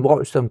road and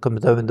watch them come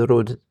down the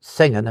road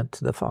singing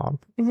into the farm.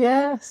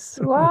 Yes,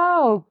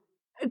 wow.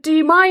 Do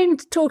you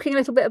mind talking a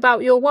little bit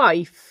about your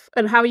wife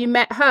and how you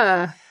met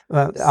her?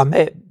 Well, I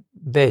met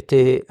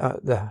Betty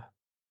at the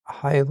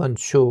Highland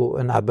Show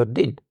in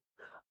Aberdeen.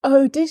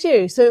 Oh, did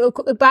you? So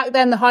back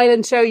then the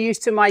Highland Show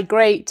used to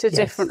migrate to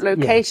different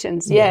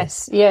locations.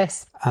 Yes.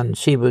 And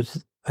she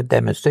was a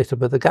demonstrator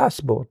with the gas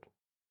board.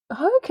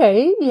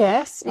 Okay,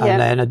 yes. And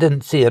then I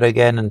didn't see her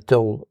again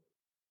until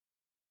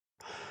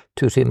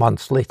 2 or 3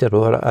 months later, we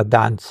were at a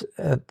dance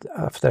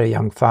after a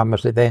young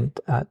farmers event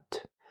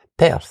at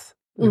Perth.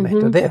 We met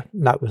her there,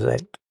 and that was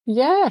it.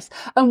 Yes.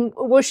 And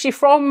was she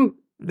from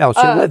No,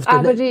 she lived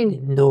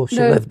Aberdeen? She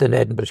lived in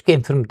Edinburgh. She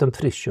came from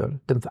Dumfriesshire,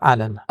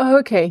 Dunfannon. Oh,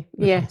 okay.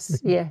 Yes,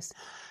 yes.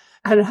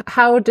 And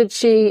how did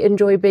she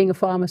enjoy being a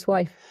farmer's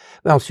wife?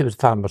 Well, she was a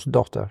farmer's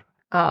daughter.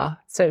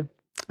 So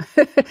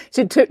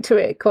she took to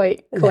it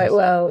quite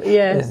well.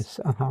 Yes.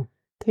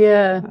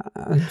 Yeah.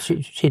 And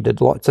she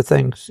did lots of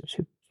things.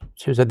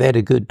 She was a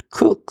very good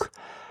cook,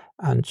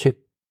 and she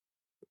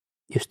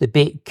used to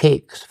bake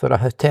cakes for a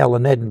hotel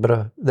in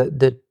Edinburgh.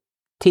 The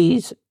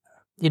teas,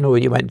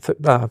 you went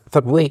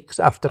for wakes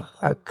after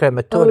a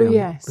crematorium. Oh,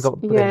 yes.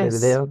 Got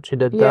there. She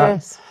did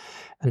that.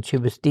 And she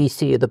was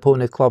DC of the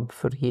Pony Club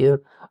for a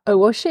year. Oh,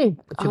 was she?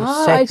 She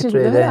was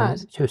secretary then.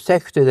 That. She was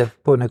secretary of the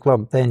Pony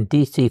Club, then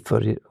DC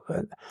for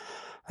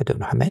I don't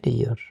know how many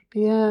years.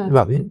 Yeah.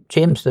 Well,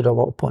 James did a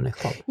lot of Pony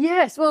Club.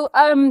 Yes. Well,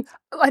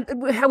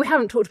 we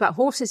haven't talked about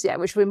horses yet,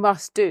 which we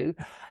must do.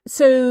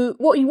 So,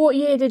 what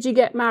year did you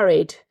get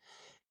married?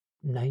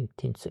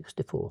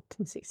 1964.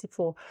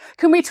 1964.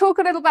 Can we talk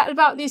a little bit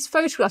about these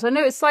photographs? I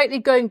know it's slightly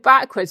going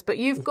backwards, but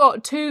you've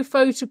got two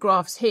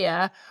photographs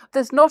here.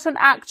 There's not an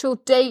actual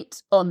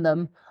date on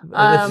them.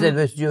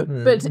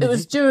 It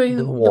was during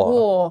the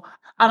war.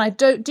 And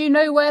do you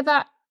know where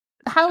that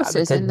house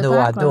is in the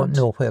background? I don't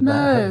know where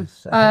that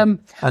is. And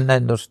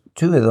then there's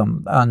two of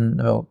them,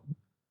 and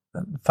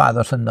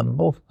fathers in them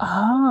both.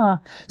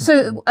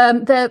 So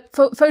they're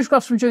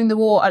photographs from during the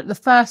war at the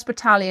 1st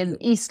Battalion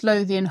East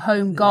Lothian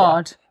Home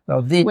Guard,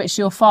 which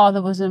your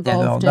father was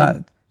involved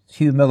in.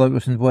 Hugh Miller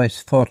was in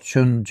West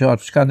Fortune,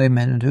 George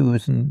Cunningham, who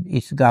was in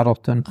East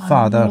Garrelton,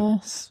 father.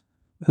 Yes.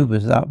 Who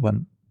was that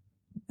one?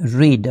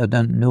 Reid, I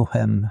don't know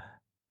him.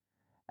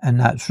 And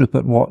that's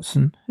Rupert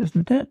Watson,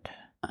 isn't it?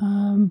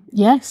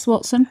 Yes,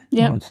 Watson.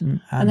 Yeah.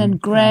 And then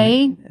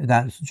Gray.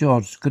 That's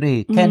George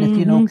Gray. Kenneth,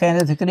 you know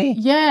Kenneth Gray?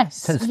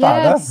 Yes. His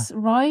father. Yes,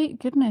 right.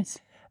 Goodness.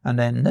 And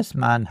then this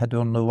man had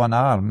only one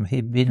arm.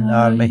 He'd been in the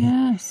army.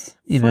 Yes.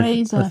 He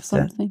Fraser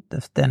something.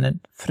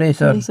 Lieutenant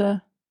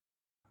Fraser.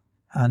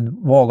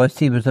 And Wallace,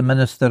 he was a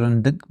minister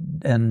in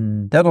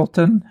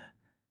Dirleton.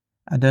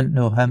 I don't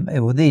know him.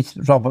 Well, these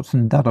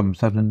Robertson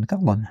Durhams are in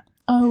Cullen.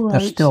 Oh, right.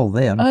 They're still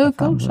there. Oh, of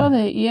course, are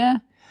they? Yeah.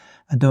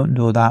 I don't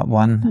know that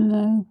one.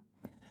 No.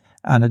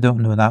 And I don't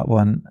know that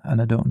one.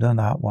 And I don't know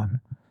that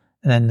one.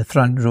 And in the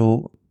front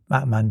row,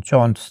 that man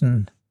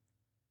Johnson,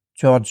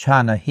 George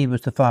Hanna, he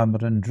was the farmer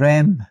in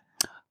Drem.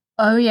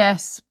 Oh,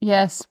 yes,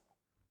 yes.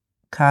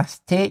 Cass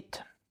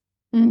Tate.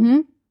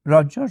 Mm-hmm.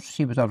 Rogers,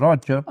 she was a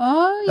Roger.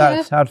 Oh, yeah.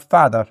 That's her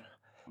father.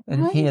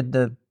 And Right. he had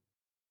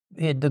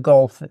the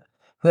golf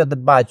where the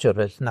Badger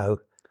is now.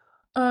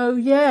 Oh,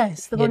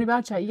 yes, the Bonnie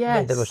Badger,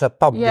 yes. There was a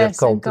pub there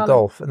called the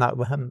Golf, and that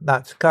was him.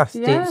 That's Cass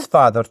Tate's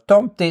father,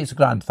 Tom Tate's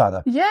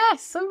grandfather.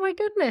 Yes, oh my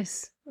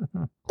goodness.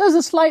 There's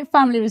a slight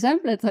family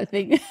resemblance, I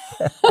think.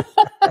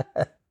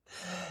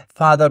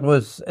 Father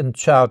was in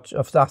charge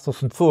of the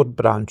Athelson Ford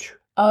branch.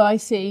 Oh, I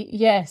see.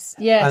 Yes,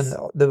 yes.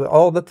 And there were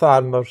all the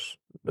farmers,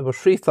 there were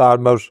 3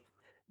 farmers.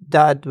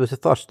 Dad was the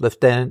first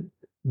lieutenant,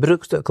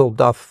 Brooks at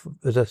Culduff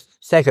was a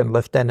second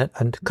lieutenant,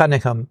 and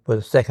Cunningham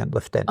was a second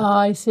lieutenant. Oh,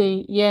 I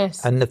see,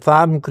 yes. And the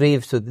farm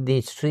graves of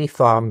these 3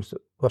 farms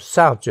were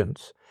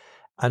sergeants,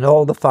 and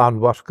all the farm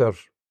workers,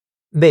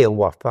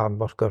 male farm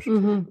workers,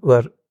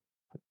 were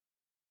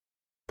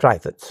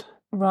privates.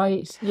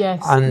 Right,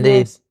 yes. And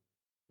they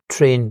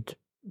trained,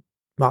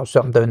 marched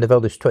up and down the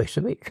village twice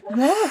a week.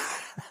 Yeah,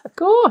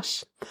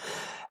 gosh.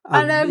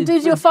 And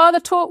did your father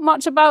talk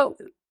much about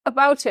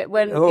it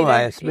when?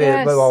 Yes, we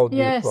all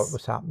knew what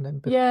was happening.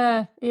 But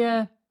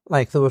yeah.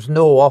 Like there was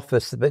no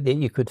office that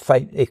you could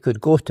find, he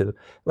could go to.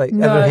 Like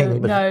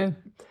everything was.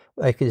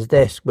 Like his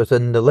desk was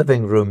in the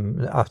living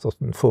room at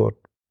Athelson Ford,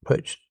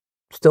 which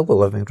still the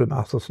living room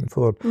at Athelson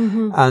Ford,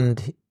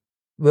 and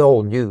we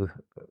all knew.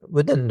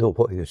 We didn't know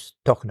what he was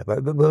talking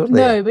about, but we were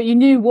there. No, but you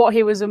knew what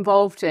he was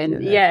involved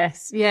in.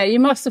 Yes, yeah. You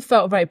must have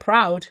felt very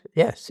proud.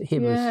 Yes, he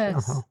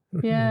was.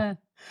 Yeah,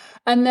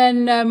 and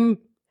then.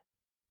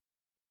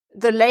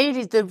 The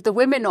ladies, the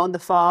women on the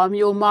farm,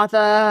 your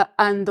mother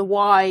and the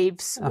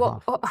wives,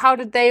 how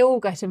did they all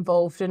get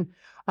involved? And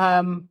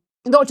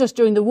not just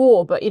during the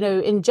war, but,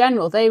 in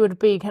general, they would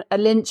be a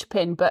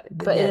linchpin, but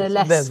in a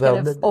less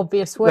kind of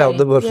obvious way. Well,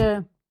 there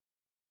was,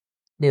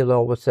 Neil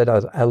always said,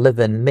 a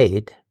live-in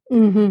maid,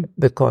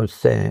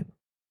 because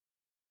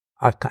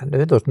I can't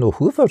know, there's no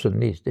hoovers in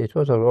these days,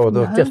 was there? Or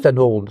there's just an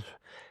old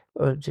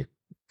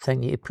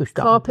thing you pushed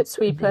up. Carpet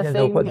sweeper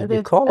thing. What did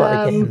they call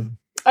it again?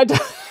 I don't.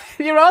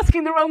 You're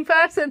asking the wrong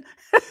person.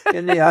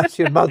 Can you ask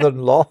your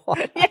mother-in-law?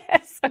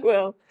 Yes, I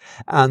will.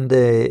 And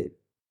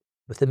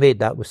with the maid,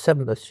 that was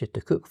 7 she had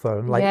to cook for.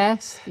 And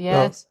yes.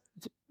 Well,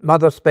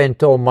 mother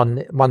spent all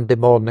Monday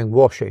morning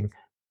washing.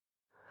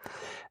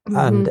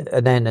 And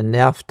then in the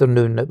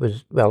afternoon, it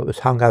was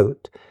hung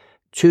out.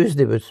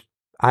 Tuesday was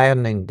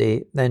ironing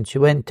day. Then she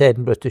went to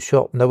Edinburgh to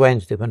shop on the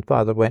Wednesday when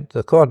father went to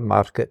the corn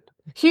market.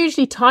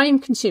 Hugely time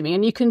consuming.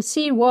 And you can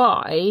see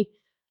why,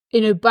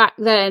 back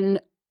then,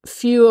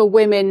 fewer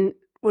women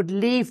would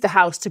leave the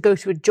house to go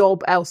to a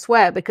job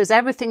elsewhere, because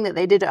everything that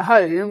they did at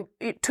home,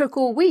 it took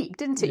all week,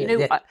 didn't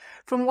it?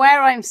 From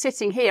where I'm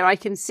sitting here, I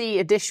can see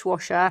a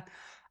dishwasher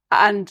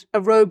and a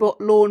robot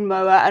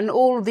lawnmower and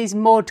all of these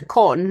mod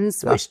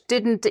cons which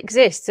didn't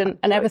exist, and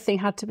everything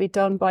had to be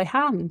done by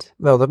hand.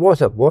 Well, there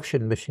was a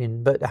washing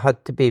machine, but it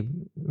had to be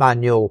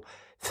manual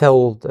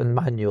filled and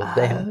manual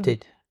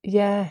emptied.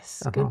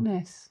 Yes,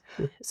 goodness.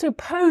 So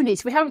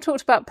ponies, we haven't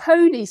talked about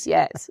ponies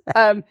yet.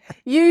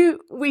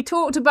 We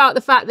talked about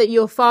the fact that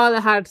your father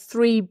had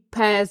 3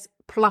 pairs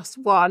plus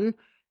 1.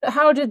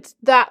 How did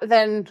that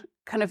then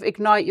kind of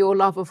ignite your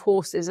love of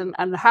horses, and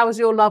how has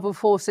your love of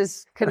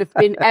horses kind of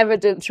been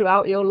evident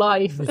throughout your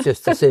life? It's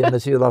just the same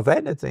as you love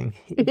anything.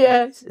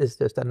 Yes. It's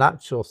just a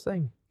natural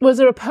thing. Was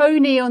there a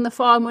pony on the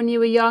farm when you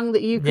were young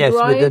that you could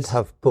ride? Yes, we did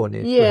have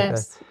ponies.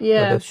 Yes, with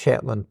a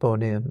Shetland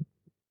pony. And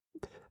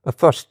my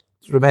first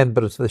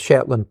remembrance of the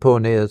Shetland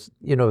pony is,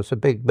 it's a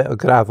big bit of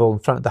gravel in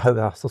front of the house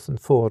at Athelson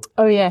Ford.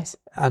 Oh, yes.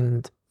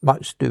 And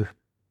much to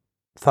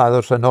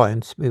father's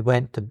annoyance, we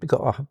went and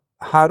got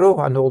harrow,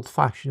 an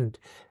old-fashioned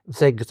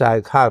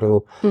zigzag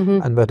harrow,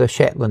 and with a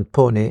Shetland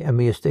pony, and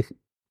we used to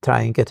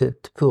try and get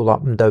it to pull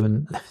up and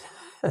down.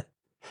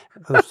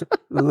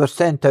 We were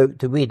sent out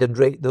to weed and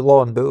rake the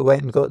lawn, but we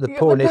went and got the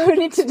pony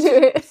to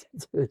do it.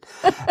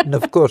 And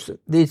of course,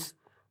 these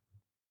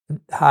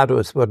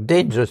harrows were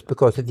dangerous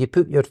because if you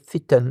put your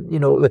feet in,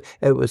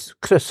 it was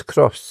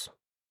crisscross.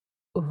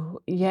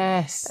 Oh,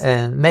 yes.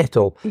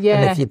 Metal. Yes.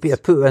 And if you put a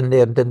foot in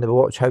there and didn't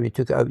watch how you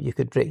took it out, you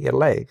could break your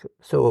leg.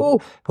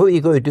 So what are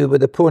you going to do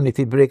with a pony if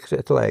he breaks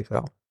its leg?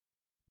 Well,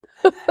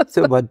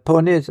 so we had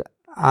ponies,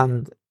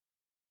 and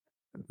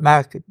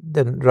Mac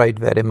didn't ride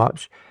very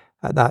much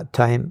at that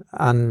time,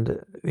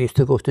 and we used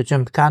to go to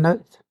gymkhana.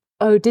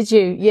 Oh, did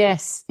you?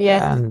 Yes,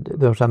 yes. And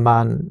there was a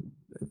man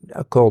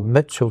called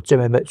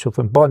Jimmy Mitchell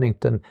from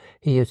Bonington.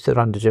 He used to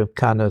run the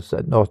gymkhanas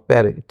at North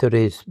Berwick to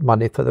raise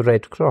money for the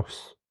Red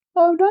Cross.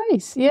 Oh,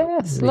 nice.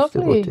 Yes,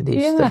 lovely.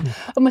 Yeah.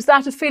 And was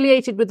that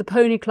affiliated with the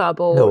Pony Club,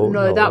 or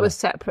no, that was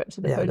separate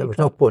to the Pony Club? There was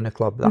no Pony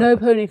Club.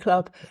 Pony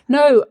Club.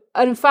 No,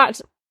 and in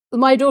fact,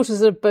 my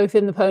daughters are both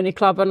in the Pony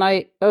Club, and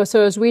I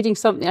was reading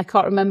something, I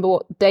can't remember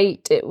what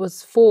date it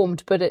was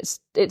formed, but it's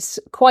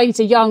quite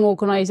a young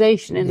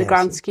organisation in the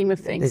grand scheme of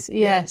things.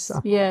 Yes.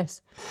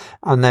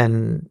 And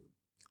then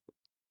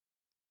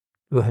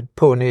we had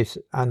ponies,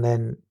 and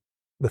then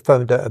we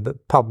found out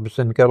about pubs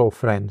and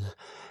girlfriends.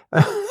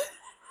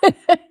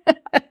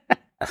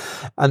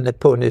 And the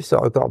ponies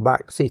sort of got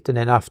back seat, and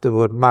then after we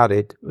were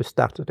married, we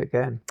started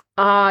again.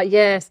 Ah,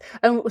 yes.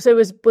 And so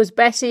was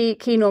Betty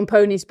keen on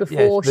ponies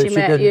before she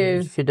met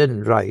you? She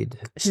didn't ride.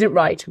 She didn't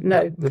ride,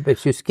 no. But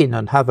she was keen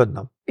on having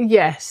them.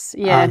 Yes.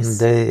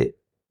 And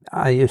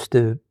I used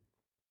to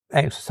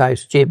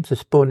exercise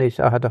James's ponies.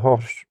 I had a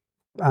horse,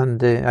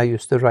 and I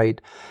used to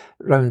ride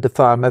round the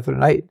farm every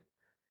night.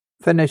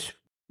 Finish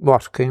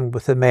working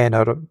with the men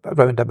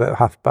around about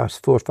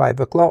 4:30, 5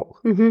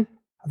 o'clock.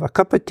 Have a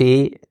cup of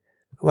tea,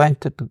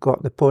 went and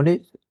got the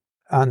ponies,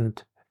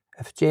 and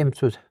if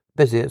James was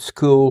busy at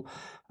school,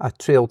 I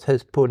trailed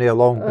his pony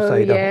along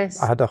beside him.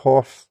 I had a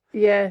horse.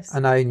 Yes.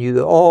 And I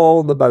knew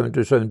all the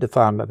boundaries around the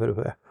farm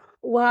everywhere.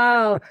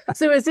 Wow.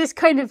 So is this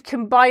kind of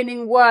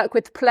combining work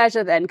with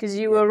pleasure then? Because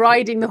you were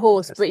riding the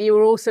horse, but you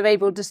were also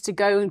able just to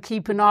go and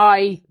keep an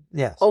eye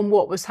on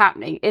what was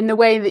happening in the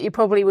way that you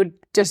probably would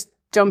just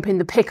jump in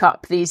the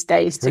pickup these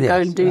days to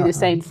go and do the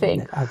same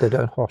thing. I did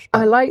on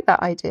horseback. I like that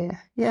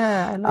idea.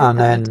 Yeah, I like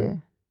that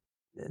idea.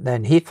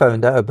 Then he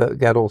found out about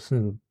girls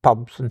and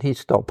pubs, and he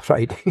stopped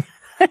riding.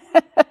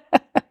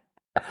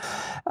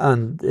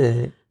 and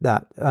he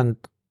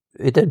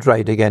did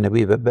ride again a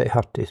wee bit, but he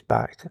hurt his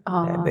back.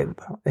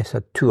 He's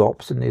had 2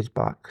 ops in his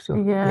back, so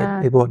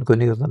he won't go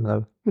near them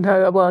now.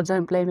 No, well, I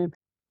don't blame him.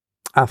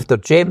 After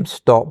James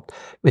stopped,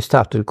 we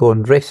started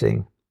going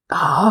racing.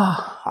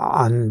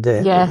 And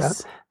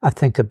I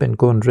think I've been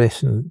going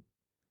racing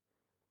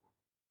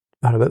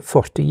for about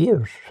 40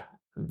 years.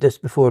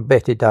 Just before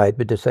Betty died,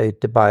 we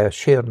decided to buy a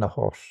share in a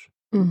horse.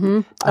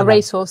 A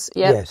racehorse,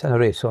 Yes, and a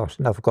racehorse,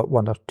 and I've got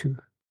 1 or 2.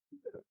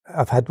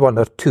 I've had 1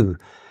 or 2.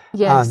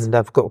 Yes. And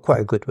I've got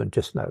quite a good one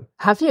just now.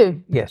 Have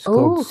you? Yes,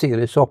 called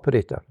Serious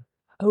Operator.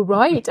 Oh,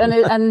 right.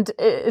 And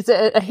is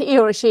it a he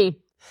or a she?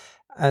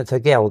 It's a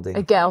gelding.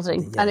 A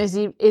gelding. Yeah. And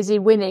is he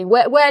winning?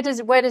 Where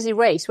does he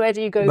race? Where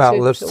do you go to?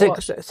 Well, there's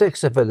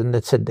 6 of it in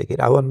the syndicate.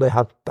 I only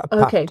have a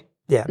pack. Okay.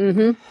 Yeah.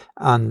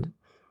 And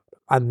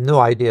I've no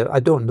idea. I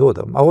don't know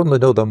them. I only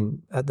know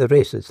them at the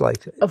races.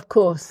 Of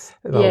course.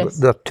 Yes.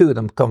 There are 2 of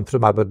them come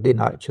from Aberdeen,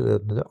 actually,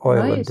 in the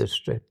oil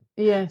industry.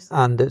 Yes.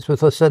 And it's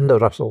with Lucinda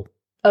Russell.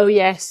 Oh,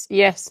 yes.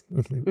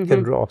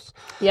 In Ross.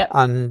 Yeah.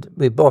 And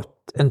we bought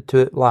into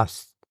it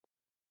last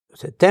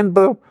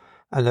September,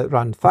 and it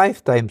ran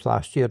 5 times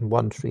last year and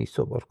won 3,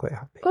 so we're quite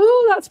happy.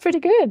 Oh, that's pretty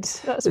good.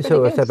 So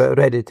it's about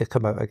ready to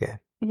come out again.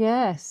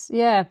 Yes,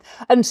 yeah.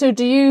 And so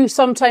do you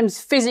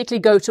sometimes physically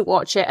go to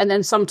watch it and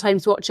then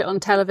sometimes watch it on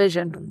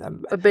television?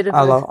 A bit of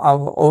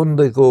I'll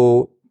only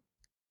go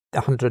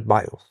 100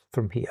 miles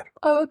from here.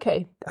 Oh,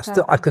 okay.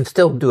 I can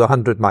still do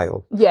 100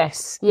 miles.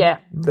 Yes, yeah.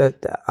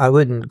 But I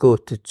wouldn't go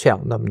to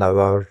Cheltenham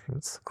now.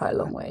 It's quite a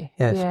long way.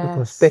 Yes,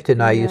 because Betty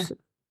and I used,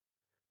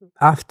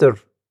 after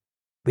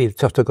we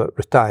sort of got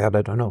retired,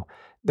 I don't know,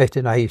 Betty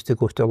and I used to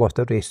go to a lot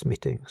of race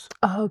meetings.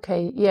 Oh,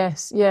 okay,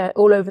 yes, yeah,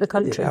 all over the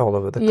country. All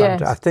over the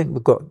country. I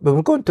think we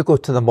were going to go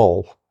to them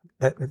all.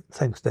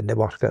 Things didn't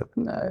work out.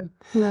 No.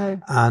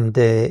 And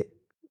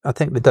I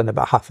think we've done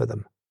about half of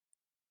them.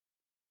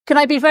 Can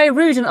I be very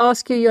rude and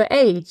ask you your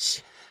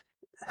age?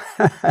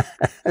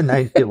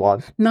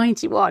 91.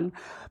 91.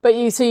 But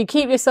you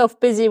keep yourself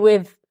busy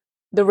with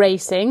the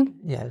racing.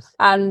 Yes.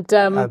 And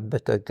a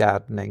bit of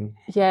gardening.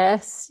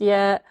 Yes,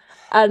 yeah.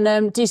 And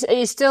are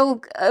you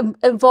still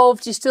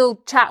involved? Do you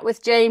still chat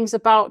with James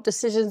about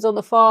decisions on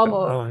the farm?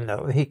 Oh,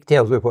 no. He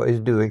tells me what he's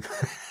doing.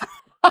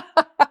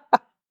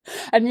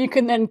 And you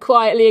can then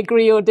quietly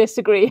agree or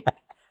disagree.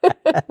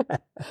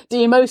 Do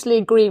you mostly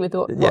agree with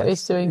what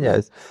he's doing?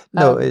 Yes.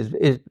 No,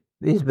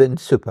 he's been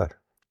super.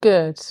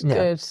 Good,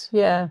 good,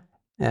 yeah.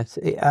 Yes,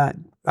 I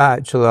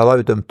actually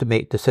allowed him to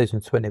make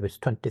decisions when he was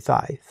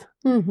 25.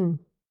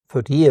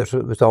 for years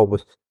it was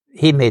always,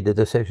 he made the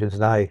decisions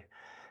and I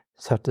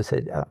sort of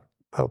said,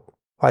 well,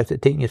 why is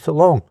it taking you so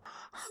long?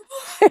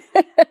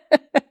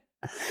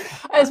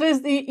 I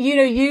suppose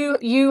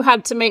you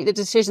had to make the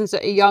decisions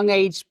at a young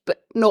age,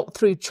 but not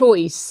through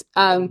choice.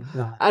 No.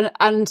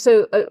 And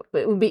so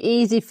it would be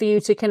easy for you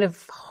to kind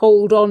of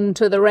hold on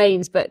to the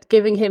reins, but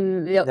giving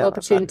him the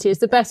opportunity is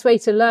the best way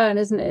to learn,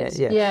 isn't it?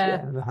 Yes,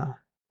 yeah.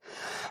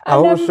 I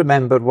always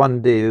remember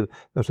one day there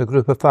was a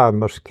group of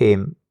farmers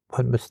came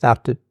when we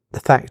started the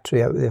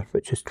factory out there,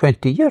 which is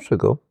 20 years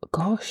ago.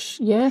 Gosh,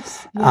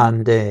 yes. Yeah.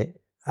 And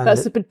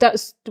that's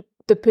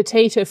the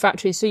potato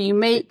factory. So you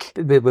make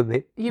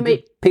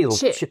peeled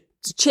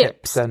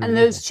chips, and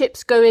those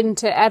chips go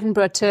into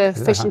Edinburgh to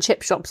fish and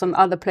chip shops and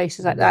other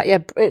places like that. Yeah,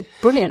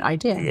 brilliant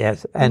idea.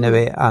 Yes.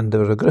 Anyway, and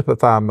there was a group of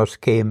farmers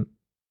came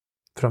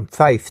from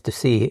Fife to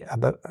see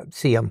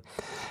him,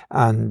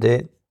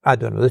 and I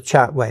don't know. The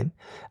chat went,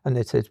 and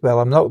they said, "Well,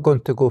 I'm not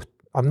going to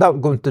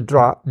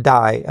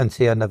die and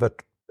say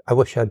I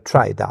wish I'd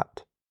tried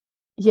that."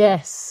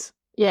 Yes,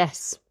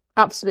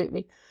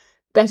 absolutely.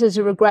 Better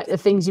to regret the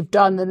things you've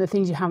done than the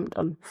things you haven't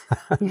done.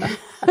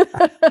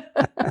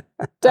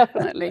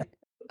 Definitely.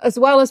 As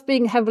well as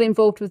being heavily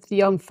involved with the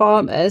young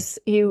farmers,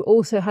 you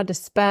also had a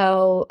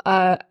spell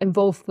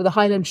involved with the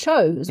Highland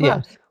Show as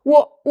well. Yes.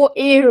 What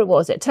era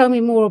was it? Tell me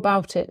more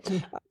about it.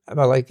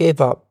 Well, I gave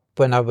up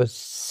when I was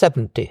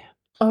 70.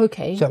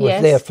 Okay. So I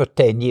was there for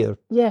 10 years.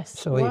 Yes.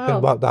 So you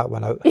can work that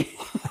one out.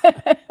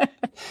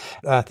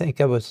 I think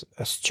I was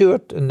a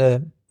steward in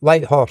the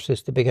light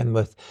horses to begin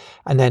with,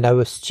 and then I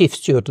was chief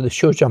steward of the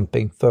show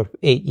jumping for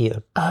 8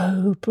 years.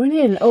 Oh,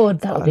 brilliant. Oh,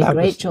 that would be a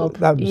great job.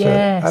 That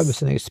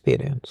was an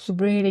experience.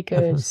 Really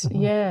good.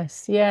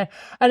 Yes, yeah.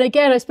 And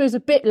again, I suppose a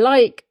bit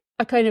like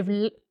a kind of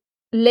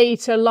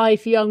later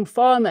life young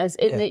farmers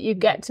in that you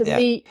get to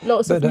meet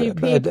lots of new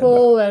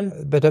people.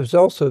 But I was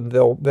also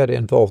very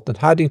involved in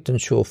Haddington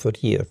Show for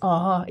years.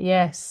 Ah,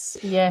 yes.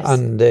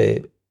 And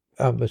I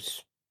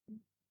was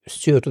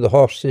steward of the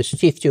horses,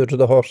 chief steward of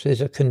the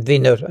horses, a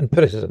convener and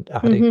president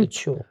at Haddington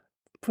Show.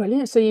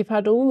 Brilliant. So you've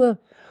had all the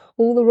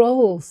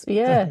roles.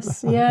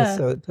 Yes, yeah.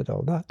 So I did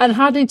all that. And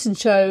Haddington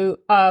Show,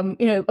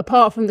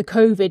 apart from the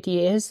COVID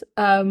years,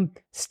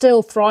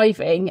 still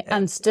thriving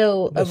and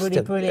still a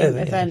really brilliant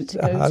event to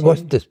go to. It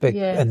wasn't this big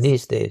in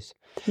these days.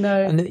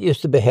 No. And it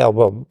used to be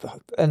held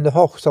in the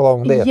Hawks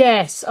along there.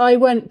 Yes, I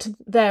went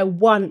there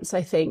once,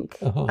 I think.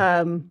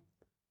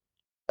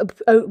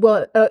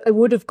 It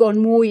would have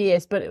gone more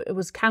years, but it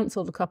was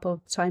cancelled a couple of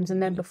times, and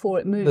then before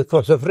it moved.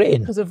 Because of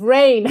rain.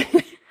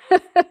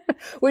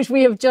 Which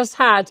we have just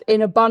had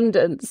in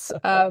abundance.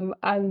 Well,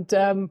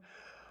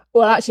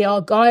 actually,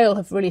 Argyll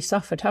have really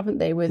suffered, haven't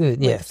they,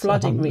 with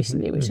flooding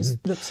recently, which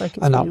looks like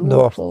it's been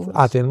awful. And up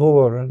north,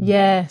 Aviemore.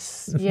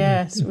 Yes,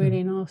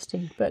 really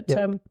nasty. But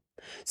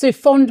so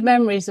fond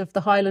memories of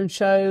the Highland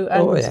Show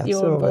and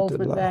your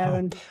involvement there,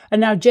 and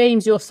now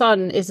James, your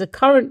son, is the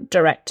current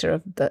director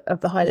of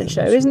the Highland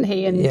Show, isn't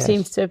he? And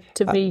seems to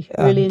be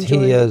really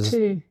enjoying it too.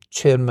 He is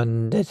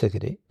chairman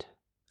designate.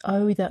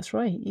 Oh, that's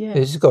right. Yeah,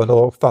 he's gone a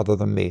lot further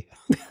than me.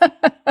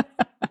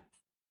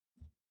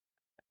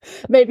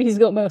 Maybe he's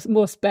got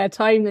more spare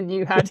time than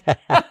you had.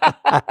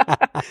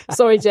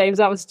 Sorry, James,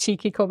 that was a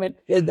cheeky comment.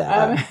 We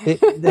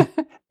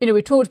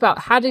talked about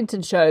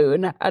Haddington Show,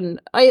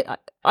 and I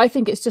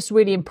think it's just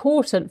really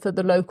important for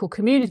the local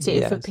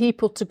community for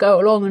people to go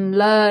along and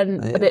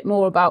learn a bit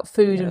more about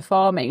food and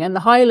farming. And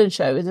the Highland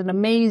Show is an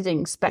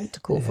amazing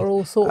spectacle for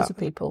all sorts of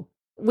people.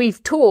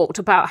 We've talked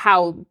about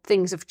how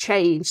things have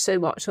changed so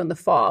much on the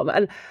farm,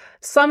 and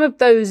some of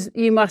those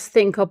you must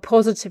think are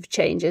positive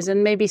changes,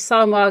 and maybe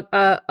some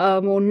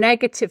are more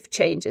negative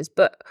changes.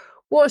 But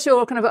what's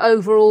your kind of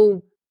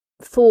overall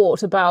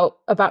thought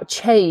about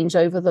change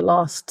over the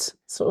last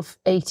sort of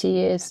 80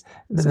 years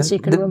since you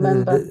can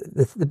remember?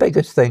 The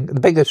biggest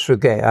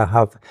regret I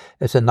have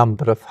is a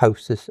number of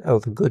houses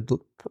of a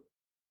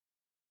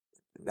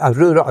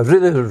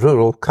really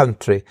rural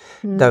country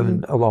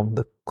down along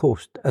the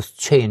coast has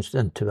changed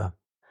into a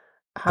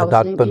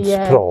urban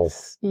sprawl.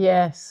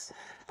 Yes.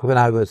 When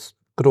I was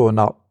growing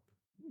up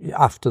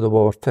after the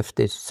war,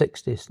 50s,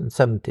 60s and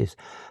 70s,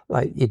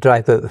 like you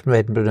drive out from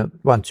Edinburgh,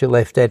 once you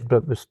left Edinburgh,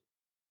 it was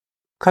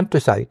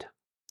countryside.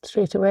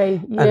 Straight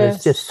away, yes. And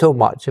it's just so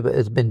much of it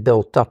has been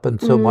built up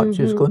and so much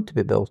is going to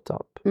be built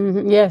up.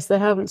 Yes, they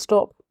haven't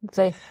stopped.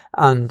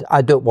 And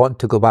I don't want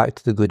to go back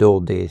to the good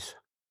old days.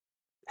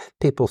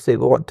 People say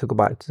we want to go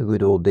back to the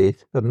good old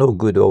days. There are no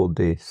good old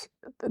days.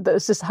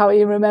 That's just how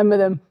you remember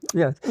them.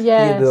 Yes.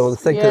 You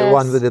think of the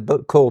one with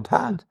the cold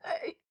hand.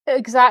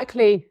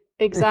 Exactly.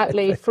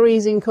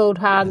 Freezing cold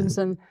hands.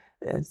 And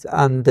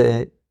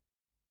the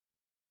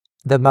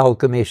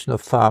amalgamation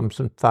of farms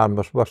and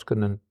farmers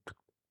working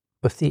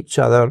with each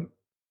other,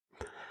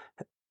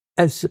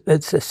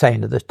 it's a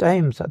sign of the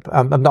times.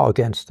 I'm not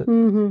against it.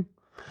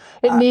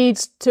 It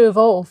needs to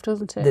evolve,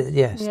 doesn't it?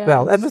 Yes.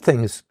 Well,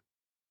 everything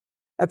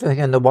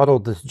in the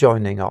world is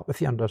joining up, if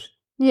you understand.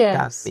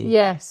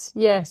 Yes.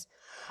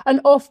 And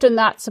often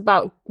that's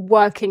about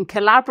working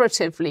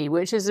collaboratively,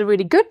 which is a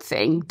really good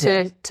thing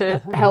to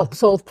help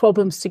solve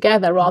problems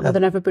together rather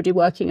than everybody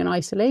working in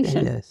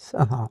isolation. Yes.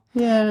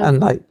 Yeah. And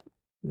like,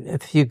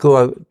 if you go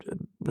out,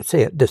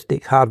 say at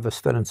district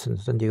harvest, for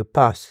instance, and you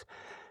pass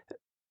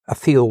a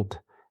field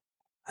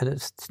and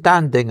it's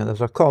standing and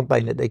there's a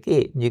combine at the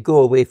gate, and you go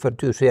away for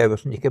 2-3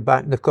 hours and you get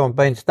back and the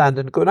combine's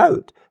standing and going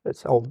out,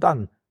 it's all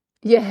done.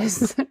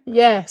 Yes,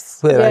 yes.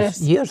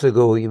 Whereas years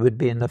ago, you would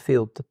be in the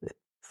field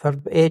for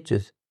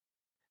ages.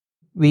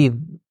 We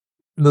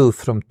moved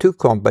from 2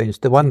 combines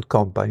to 1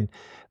 combine.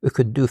 We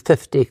could do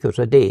 50 acres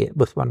a day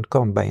with 1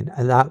 combine,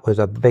 and that was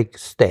a big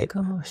step.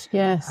 Gosh,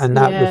 yes. And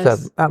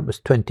that was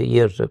 20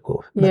 years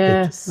ago, maybe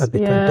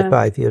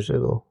 25 years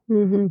ago.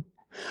 Mm-hmm.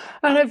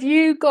 And have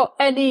you got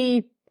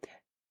any,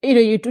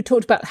 you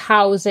talked about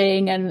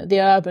housing and the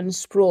urban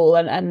sprawl,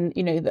 and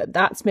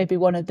that's maybe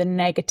one of the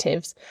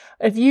negatives.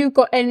 Have you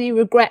got any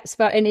regrets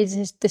about any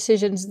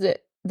decisions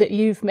that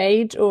you've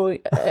made, or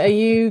are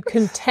you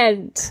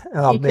content?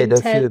 I've made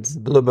a few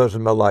bloomers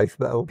in my life,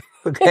 but I'll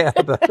forget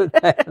about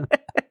it.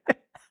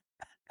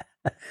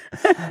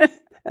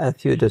 A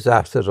few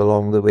disasters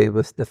along the way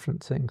with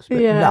different things. But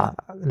no,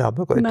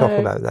 we're going to talk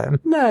about them.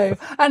 No.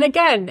 And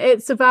again,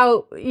 it's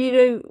about,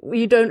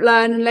 you don't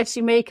learn unless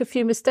you make a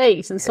few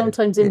mistakes. And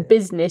sometimes in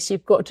business,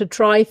 you've got to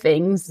try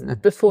things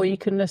before you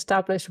can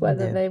establish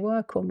whether they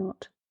work or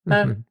not.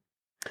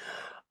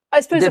 I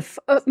suppose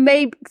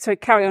sorry,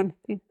 carry on.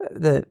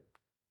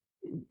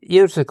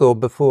 Years ago,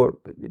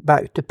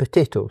 back to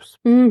potatoes,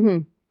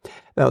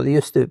 well, they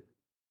used to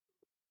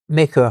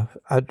make a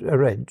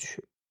ridge,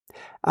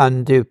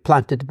 and you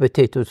planted the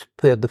potatoes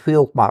where the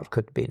field mark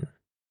had been.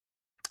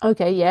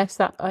 Okay, yes,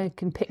 that I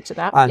can picture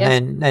that.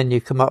 And then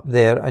you come up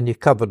there and you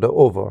covered it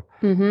over,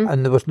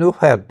 and there was no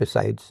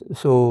herbicides,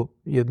 so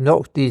you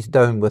knocked these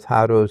down with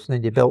harrows, and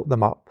then you built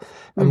them up.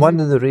 And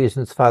one of the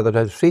reasons Father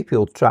had a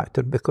 3-wheel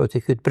tractor, because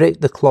he could break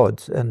the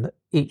clods in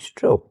each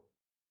drill.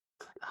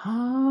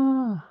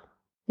 Ah,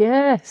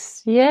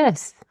 yes,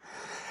 yes.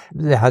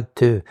 They had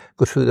to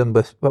go through them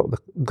with the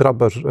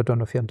grubbers. I don't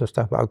know if you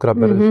understand what a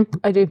grubber is.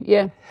 I do,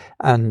 yeah.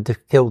 And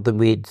kill the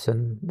weeds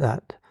and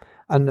that.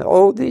 And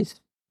all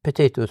these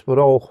potatoes were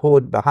all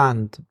hoed by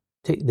hand,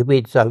 take the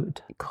weeds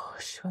out.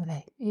 Gosh, were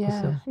they?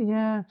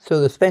 Yeah,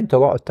 So they spent a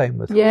lot of time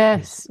with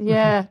Yes,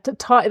 yeah.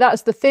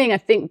 That's the thing. I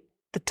think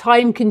the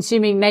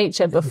time-consuming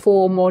nature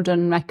before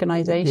modern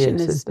mechanisation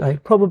is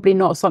probably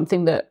not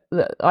something that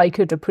I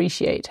could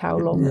appreciate how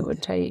long it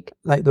would take.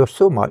 Like, there was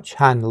so much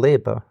hand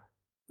labour.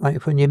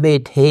 Like, when you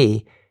made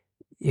hay,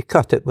 you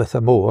cut it with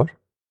a mower,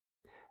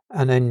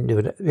 and then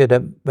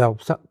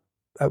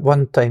at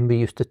one time we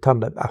used to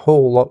turn it, a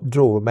whole lot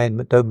drove, men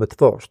went down with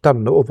forks,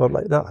 turn it over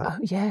like that. Oh,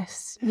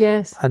 yes,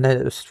 yes. And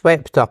then it was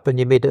swept up and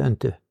you made it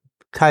into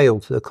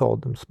kiles, they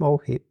called them, small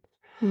heaps.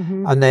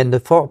 And then they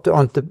forked it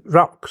onto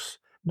rucks,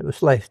 and it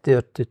was left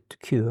there to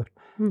cure.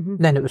 And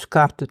then it was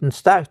carted and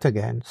stacked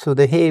again. So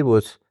the hay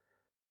was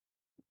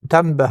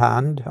done by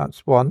hand,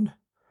 that's one.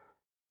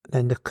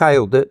 Then they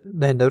kiled it,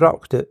 then they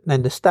rocked it,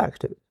 then they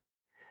stacked it.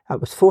 That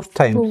was 4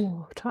 times.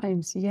 4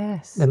 times,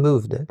 yes. They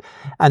moved it.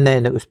 And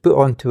then it was put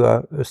onto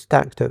it was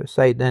stacked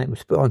outside, then it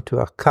was put onto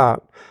a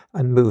cart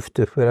and moved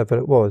to wherever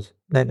it was.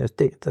 Then it was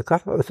taken to the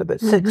cart. It was about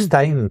 6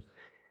 times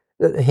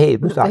that the hay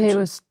was actually... The hay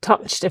was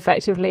touched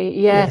effectively,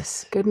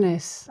 yes,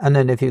 goodness. And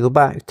then if you go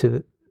back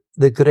to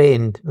the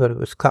grain where it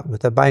was cut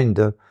with a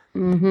binder,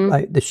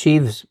 like the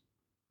sheaves,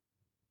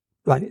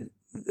 like...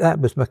 That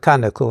was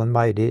mechanical in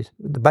my days.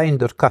 The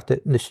binder cut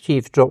it and the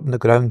sheaves dropped on the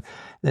ground.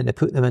 Then they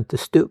put them into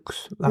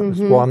stooks. That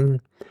was one.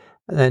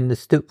 And then the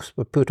stooks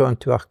were put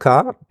onto a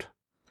cart.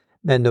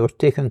 Then they were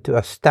taken to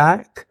a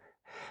stack.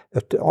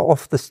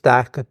 Off the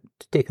stack and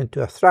taken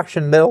to a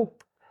thrashing mill.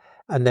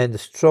 And then the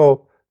straw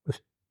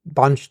was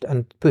bunched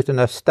and put in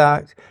a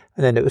stack.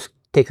 And then it was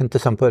taken to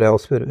somewhere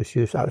else where it was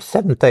used. That was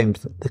 7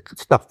 times the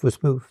stuff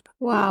was moved.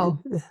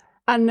 Wow.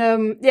 And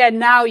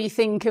now you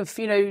think of,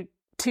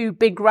 2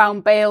 big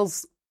round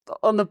bales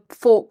on the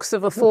forks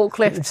of a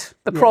forklift,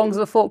 the prongs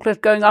of a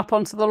forklift going up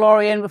onto the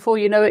lorry, and before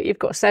you know it, you've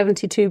got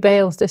 72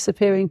 bales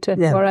disappearing to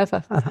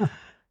wherever.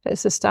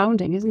 It's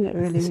astounding, isn't it,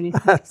 really, when you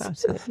think about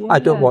it? Yeah. I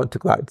don't want to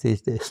go out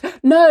these days.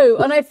 No,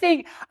 and I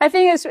think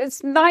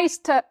it's nice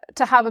to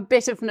have a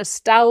bit of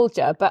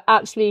nostalgia, but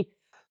actually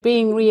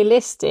being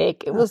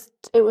realistic, it was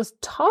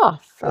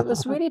tough. It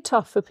was really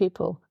tough for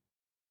people.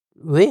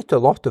 We ate a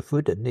lot of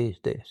food in these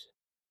days.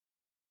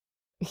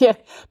 Yeah,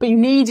 but you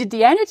needed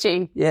the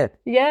energy. Yeah.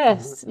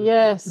 Yes.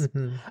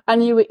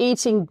 And you were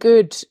eating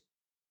good,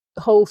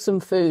 wholesome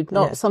food,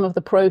 not some of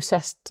the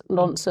processed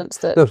nonsense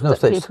that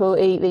people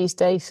eat these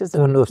days. There's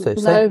no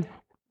such thing.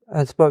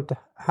 It's about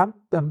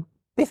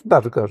beef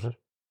burgers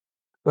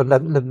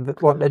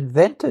were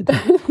invented.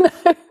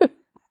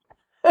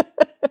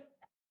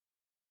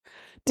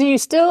 Do you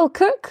still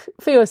cook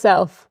for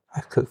yourself?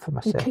 I cook for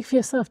myself. You cook for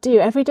yourself, do you,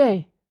 every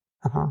day?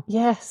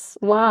 Yes,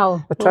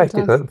 wow. I try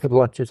to go out for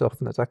lunch as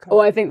often as I can. Oh,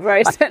 I think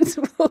very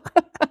sensible.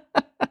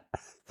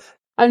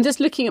 I'm just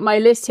looking at my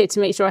list here to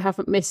make sure I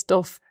haven't missed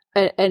off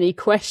any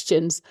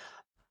questions.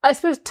 I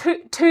suppose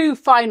two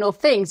final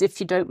things, if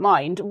you don't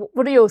mind.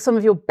 What are some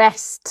of your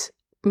best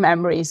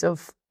memories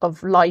of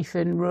life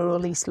in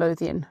rural East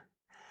Lothian?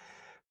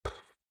 I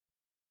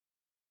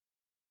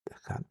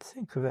can't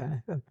think of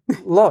anything.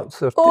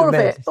 Lots of all of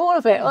it.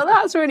 Well,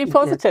 that's really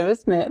positive,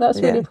 isn't it? That's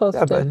really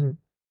positive.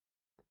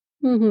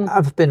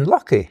 I've been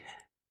lucky.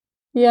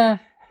 Yeah.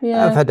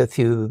 I've had a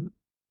few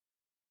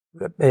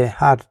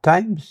hard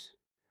times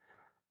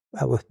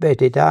with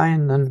Betty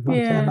dying and one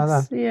thing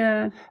another.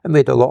 Yeah. And we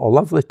had a lot of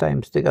lovely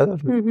times together,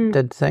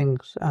 did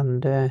things,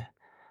 and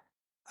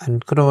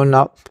growing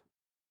up,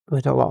 we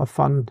had a lot of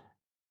fun.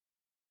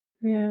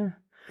 Yeah.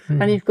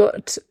 And you've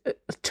got a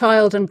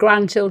child and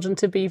grandchildren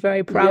to be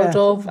very proud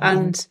of,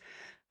 and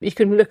you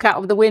can look out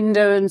of the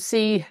window and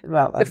see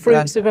the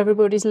fruits of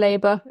everybody's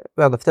labour.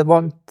 Well, if they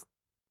want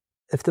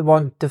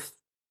to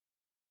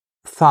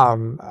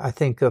farm, I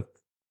think I've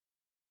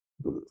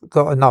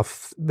got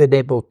enough, been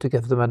able to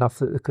give them enough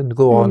that they can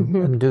go on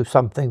and do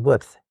something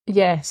with.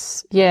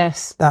 Yes.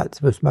 That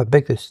was my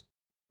biggest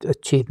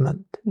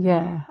achievement.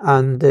 Yeah.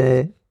 And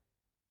I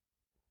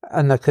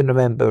can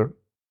remember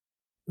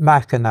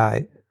Mac and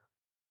I,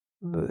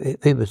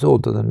 he was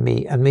older than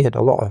me, and we had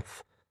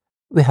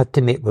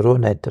to make our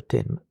own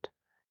entertainment.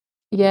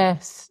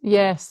 Yes.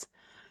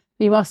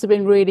 You must have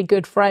been really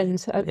good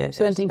friends,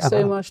 spending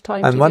so much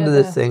time together. And one of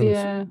the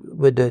things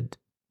we did,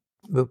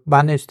 we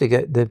managed to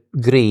get the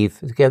Grieve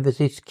to give us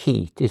his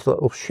key to his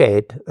little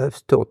shed I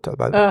was talked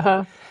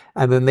about.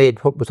 And we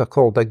made what was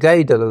called a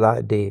guider of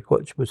that day,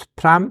 which was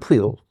pram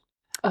wheels.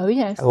 Oh,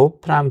 yes.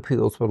 Old pram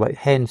wheels were like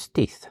hen's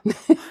teeth.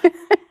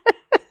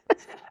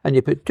 And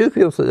you put two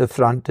wheels at the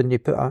front, and you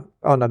put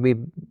on a wee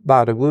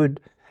bar of wood.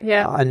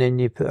 Yeah. And then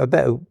you put a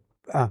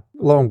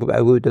long bit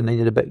of wood, and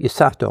then the bit you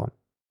sat on.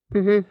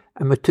 And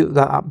we took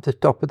that up to the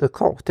top of the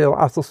cocktail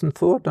at Athelson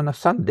Ford on a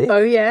Sunday.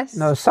 Oh, yes.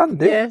 No, a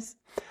Sunday. Yes.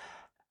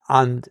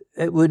 And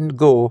it wouldn't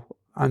go,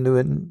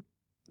 and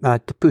I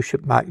had to push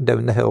it back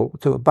down the hill.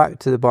 So back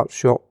to the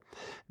workshop,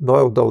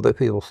 boiled all the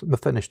wheels, and we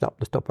finished up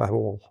the top of the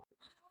wall.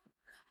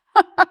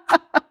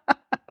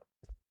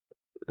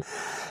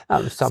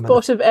 That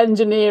was of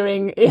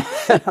engineering.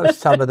 That was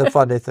some of the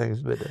funny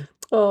things we did.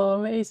 Oh,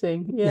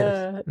 amazing.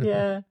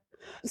 Yeah.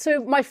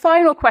 So my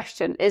final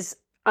question is,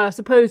 I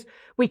suppose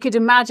we could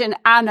imagine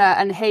Anna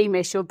and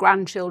Hamish, your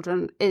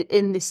grandchildren,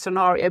 in this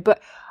scenario,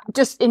 but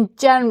just in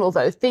general,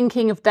 though,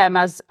 thinking of them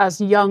as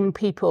young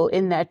people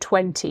in their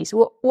 20s,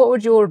 what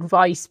would your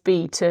advice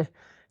be to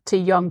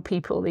young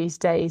people these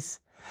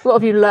days? What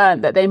have you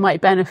learned that they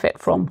might benefit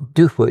from?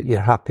 Do what you're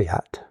happy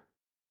at.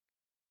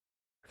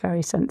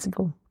 Very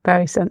sensible.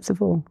 Very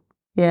sensible.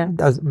 Yeah.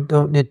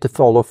 Don't need to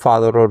follow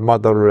father or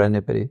mother or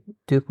anybody.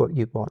 Do what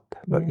you want,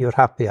 what you're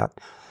happy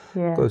at.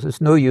 Yeah. Because it's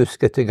no use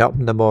getting up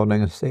in the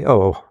morning and say,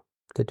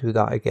 to do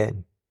that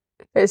again.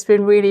 It's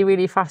been really,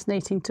 really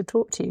fascinating to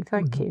talk to you.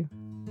 Thank you.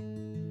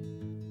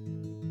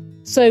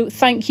 So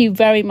thank you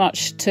very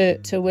much to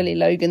Willie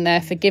Logan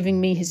there for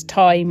giving me his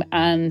time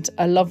and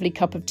a lovely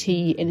cup of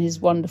tea in his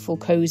wonderful,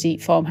 cosy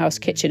farmhouse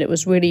kitchen. It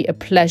was really a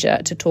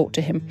pleasure to talk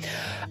to him.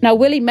 Now,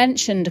 Willie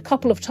mentioned a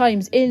couple of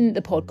times in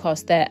the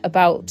podcast there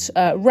about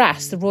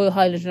RAS, the Royal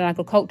Highland and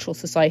Agricultural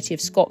Society of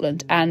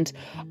Scotland, and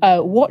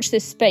watch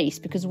this space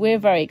because we're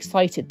very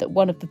excited that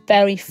one of the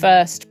very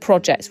first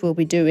projects we'll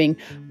be doing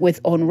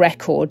with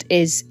OnRECORD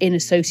is in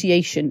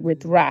association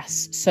with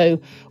RAS.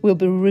 So we'll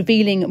be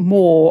revealing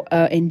more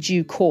in due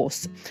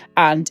course,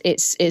 and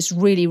it's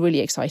really, really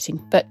exciting.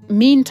 But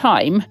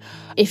meantime,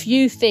 if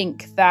you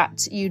think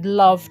that you'd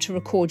love to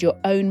record your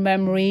own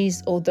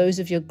memories or those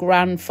of your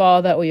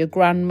grandfather or your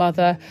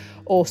grandmother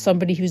or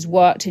somebody who's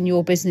worked in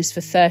your business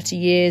for 30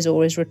 years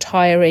or is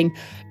retiring,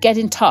 get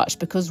in touch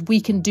because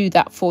we can do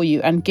that for you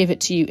and give it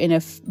to you in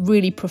a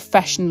really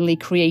professionally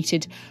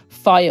created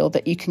file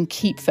that you can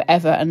keep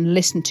forever and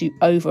listen to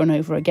over and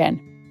over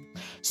again.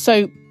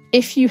 So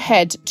if you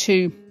head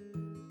to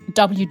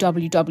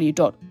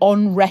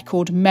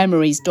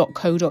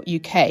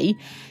www.onrecordmemories.co.uk,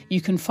 you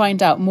can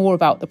find out more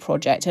about the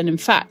project. And in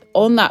fact,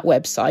 on that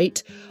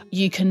website,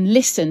 you can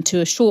listen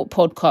to a short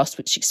podcast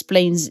which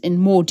explains in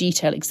more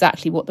detail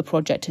exactly what the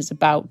project is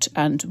about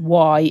and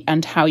why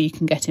and how you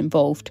can get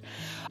involved.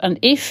 And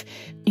if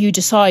you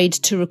decide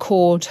to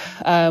record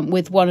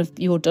with one of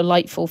your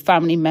delightful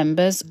family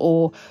members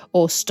or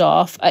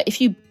staff,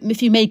 if you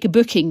make a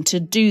booking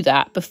to do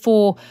that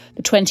before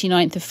the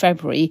 29th of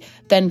February,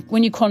 then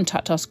when you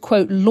contact us,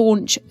 quote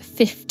launch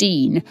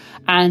 15,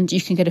 and you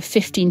can get a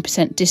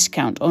 15%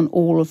 discount on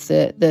all of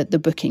the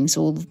bookings,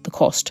 all the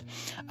cost.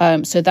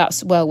 So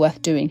that's well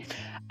worth doing.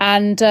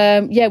 And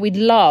we'd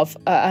love,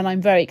 and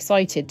I'm very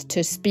excited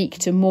to speak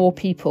to more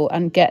people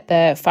and get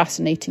their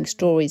fascinating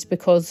stories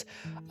because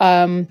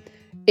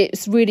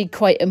it's really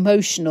quite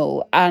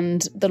emotional.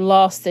 And the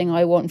last thing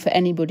I want for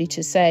anybody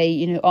to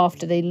say,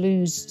 after they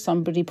lose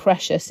somebody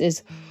precious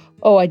is,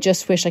 I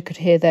just wish I could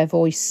hear their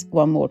voice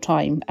one more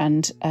time.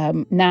 And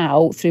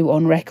now through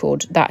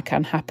OnRECORD, that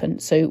can happen.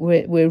 So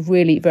we're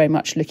really very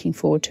much looking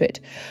forward to it.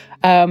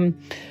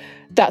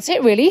 That's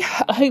it, really.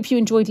 I hope you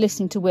enjoyed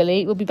listening to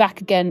Willie. We'll be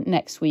back again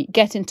next week.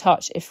 Get in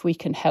touch if we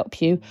can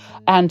help you.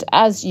 And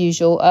as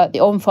usual, the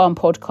On Farm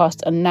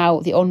podcast and now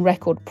the On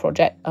Record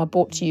project are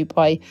brought to you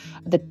by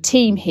the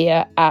team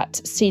here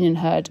at Seen and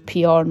Heard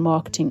PR and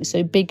Marketing.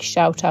 So big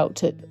shout out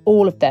to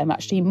all of them,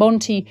 actually.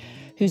 Monty,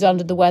 who's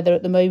under the weather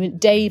at the moment,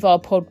 Dave, our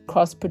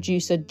podcast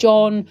producer,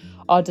 John,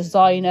 our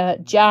designer,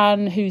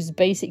 Jan, who's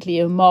basically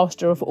a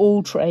master of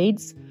all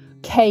trades,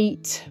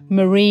 Kate,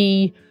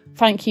 Marie.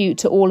 Thank you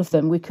to all of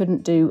them. We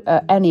couldn't do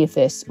any of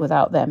this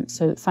without them.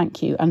 So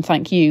thank you. And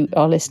thank you,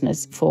 our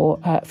listeners, for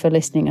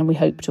listening. And we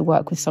hope to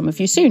work with some of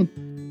you soon.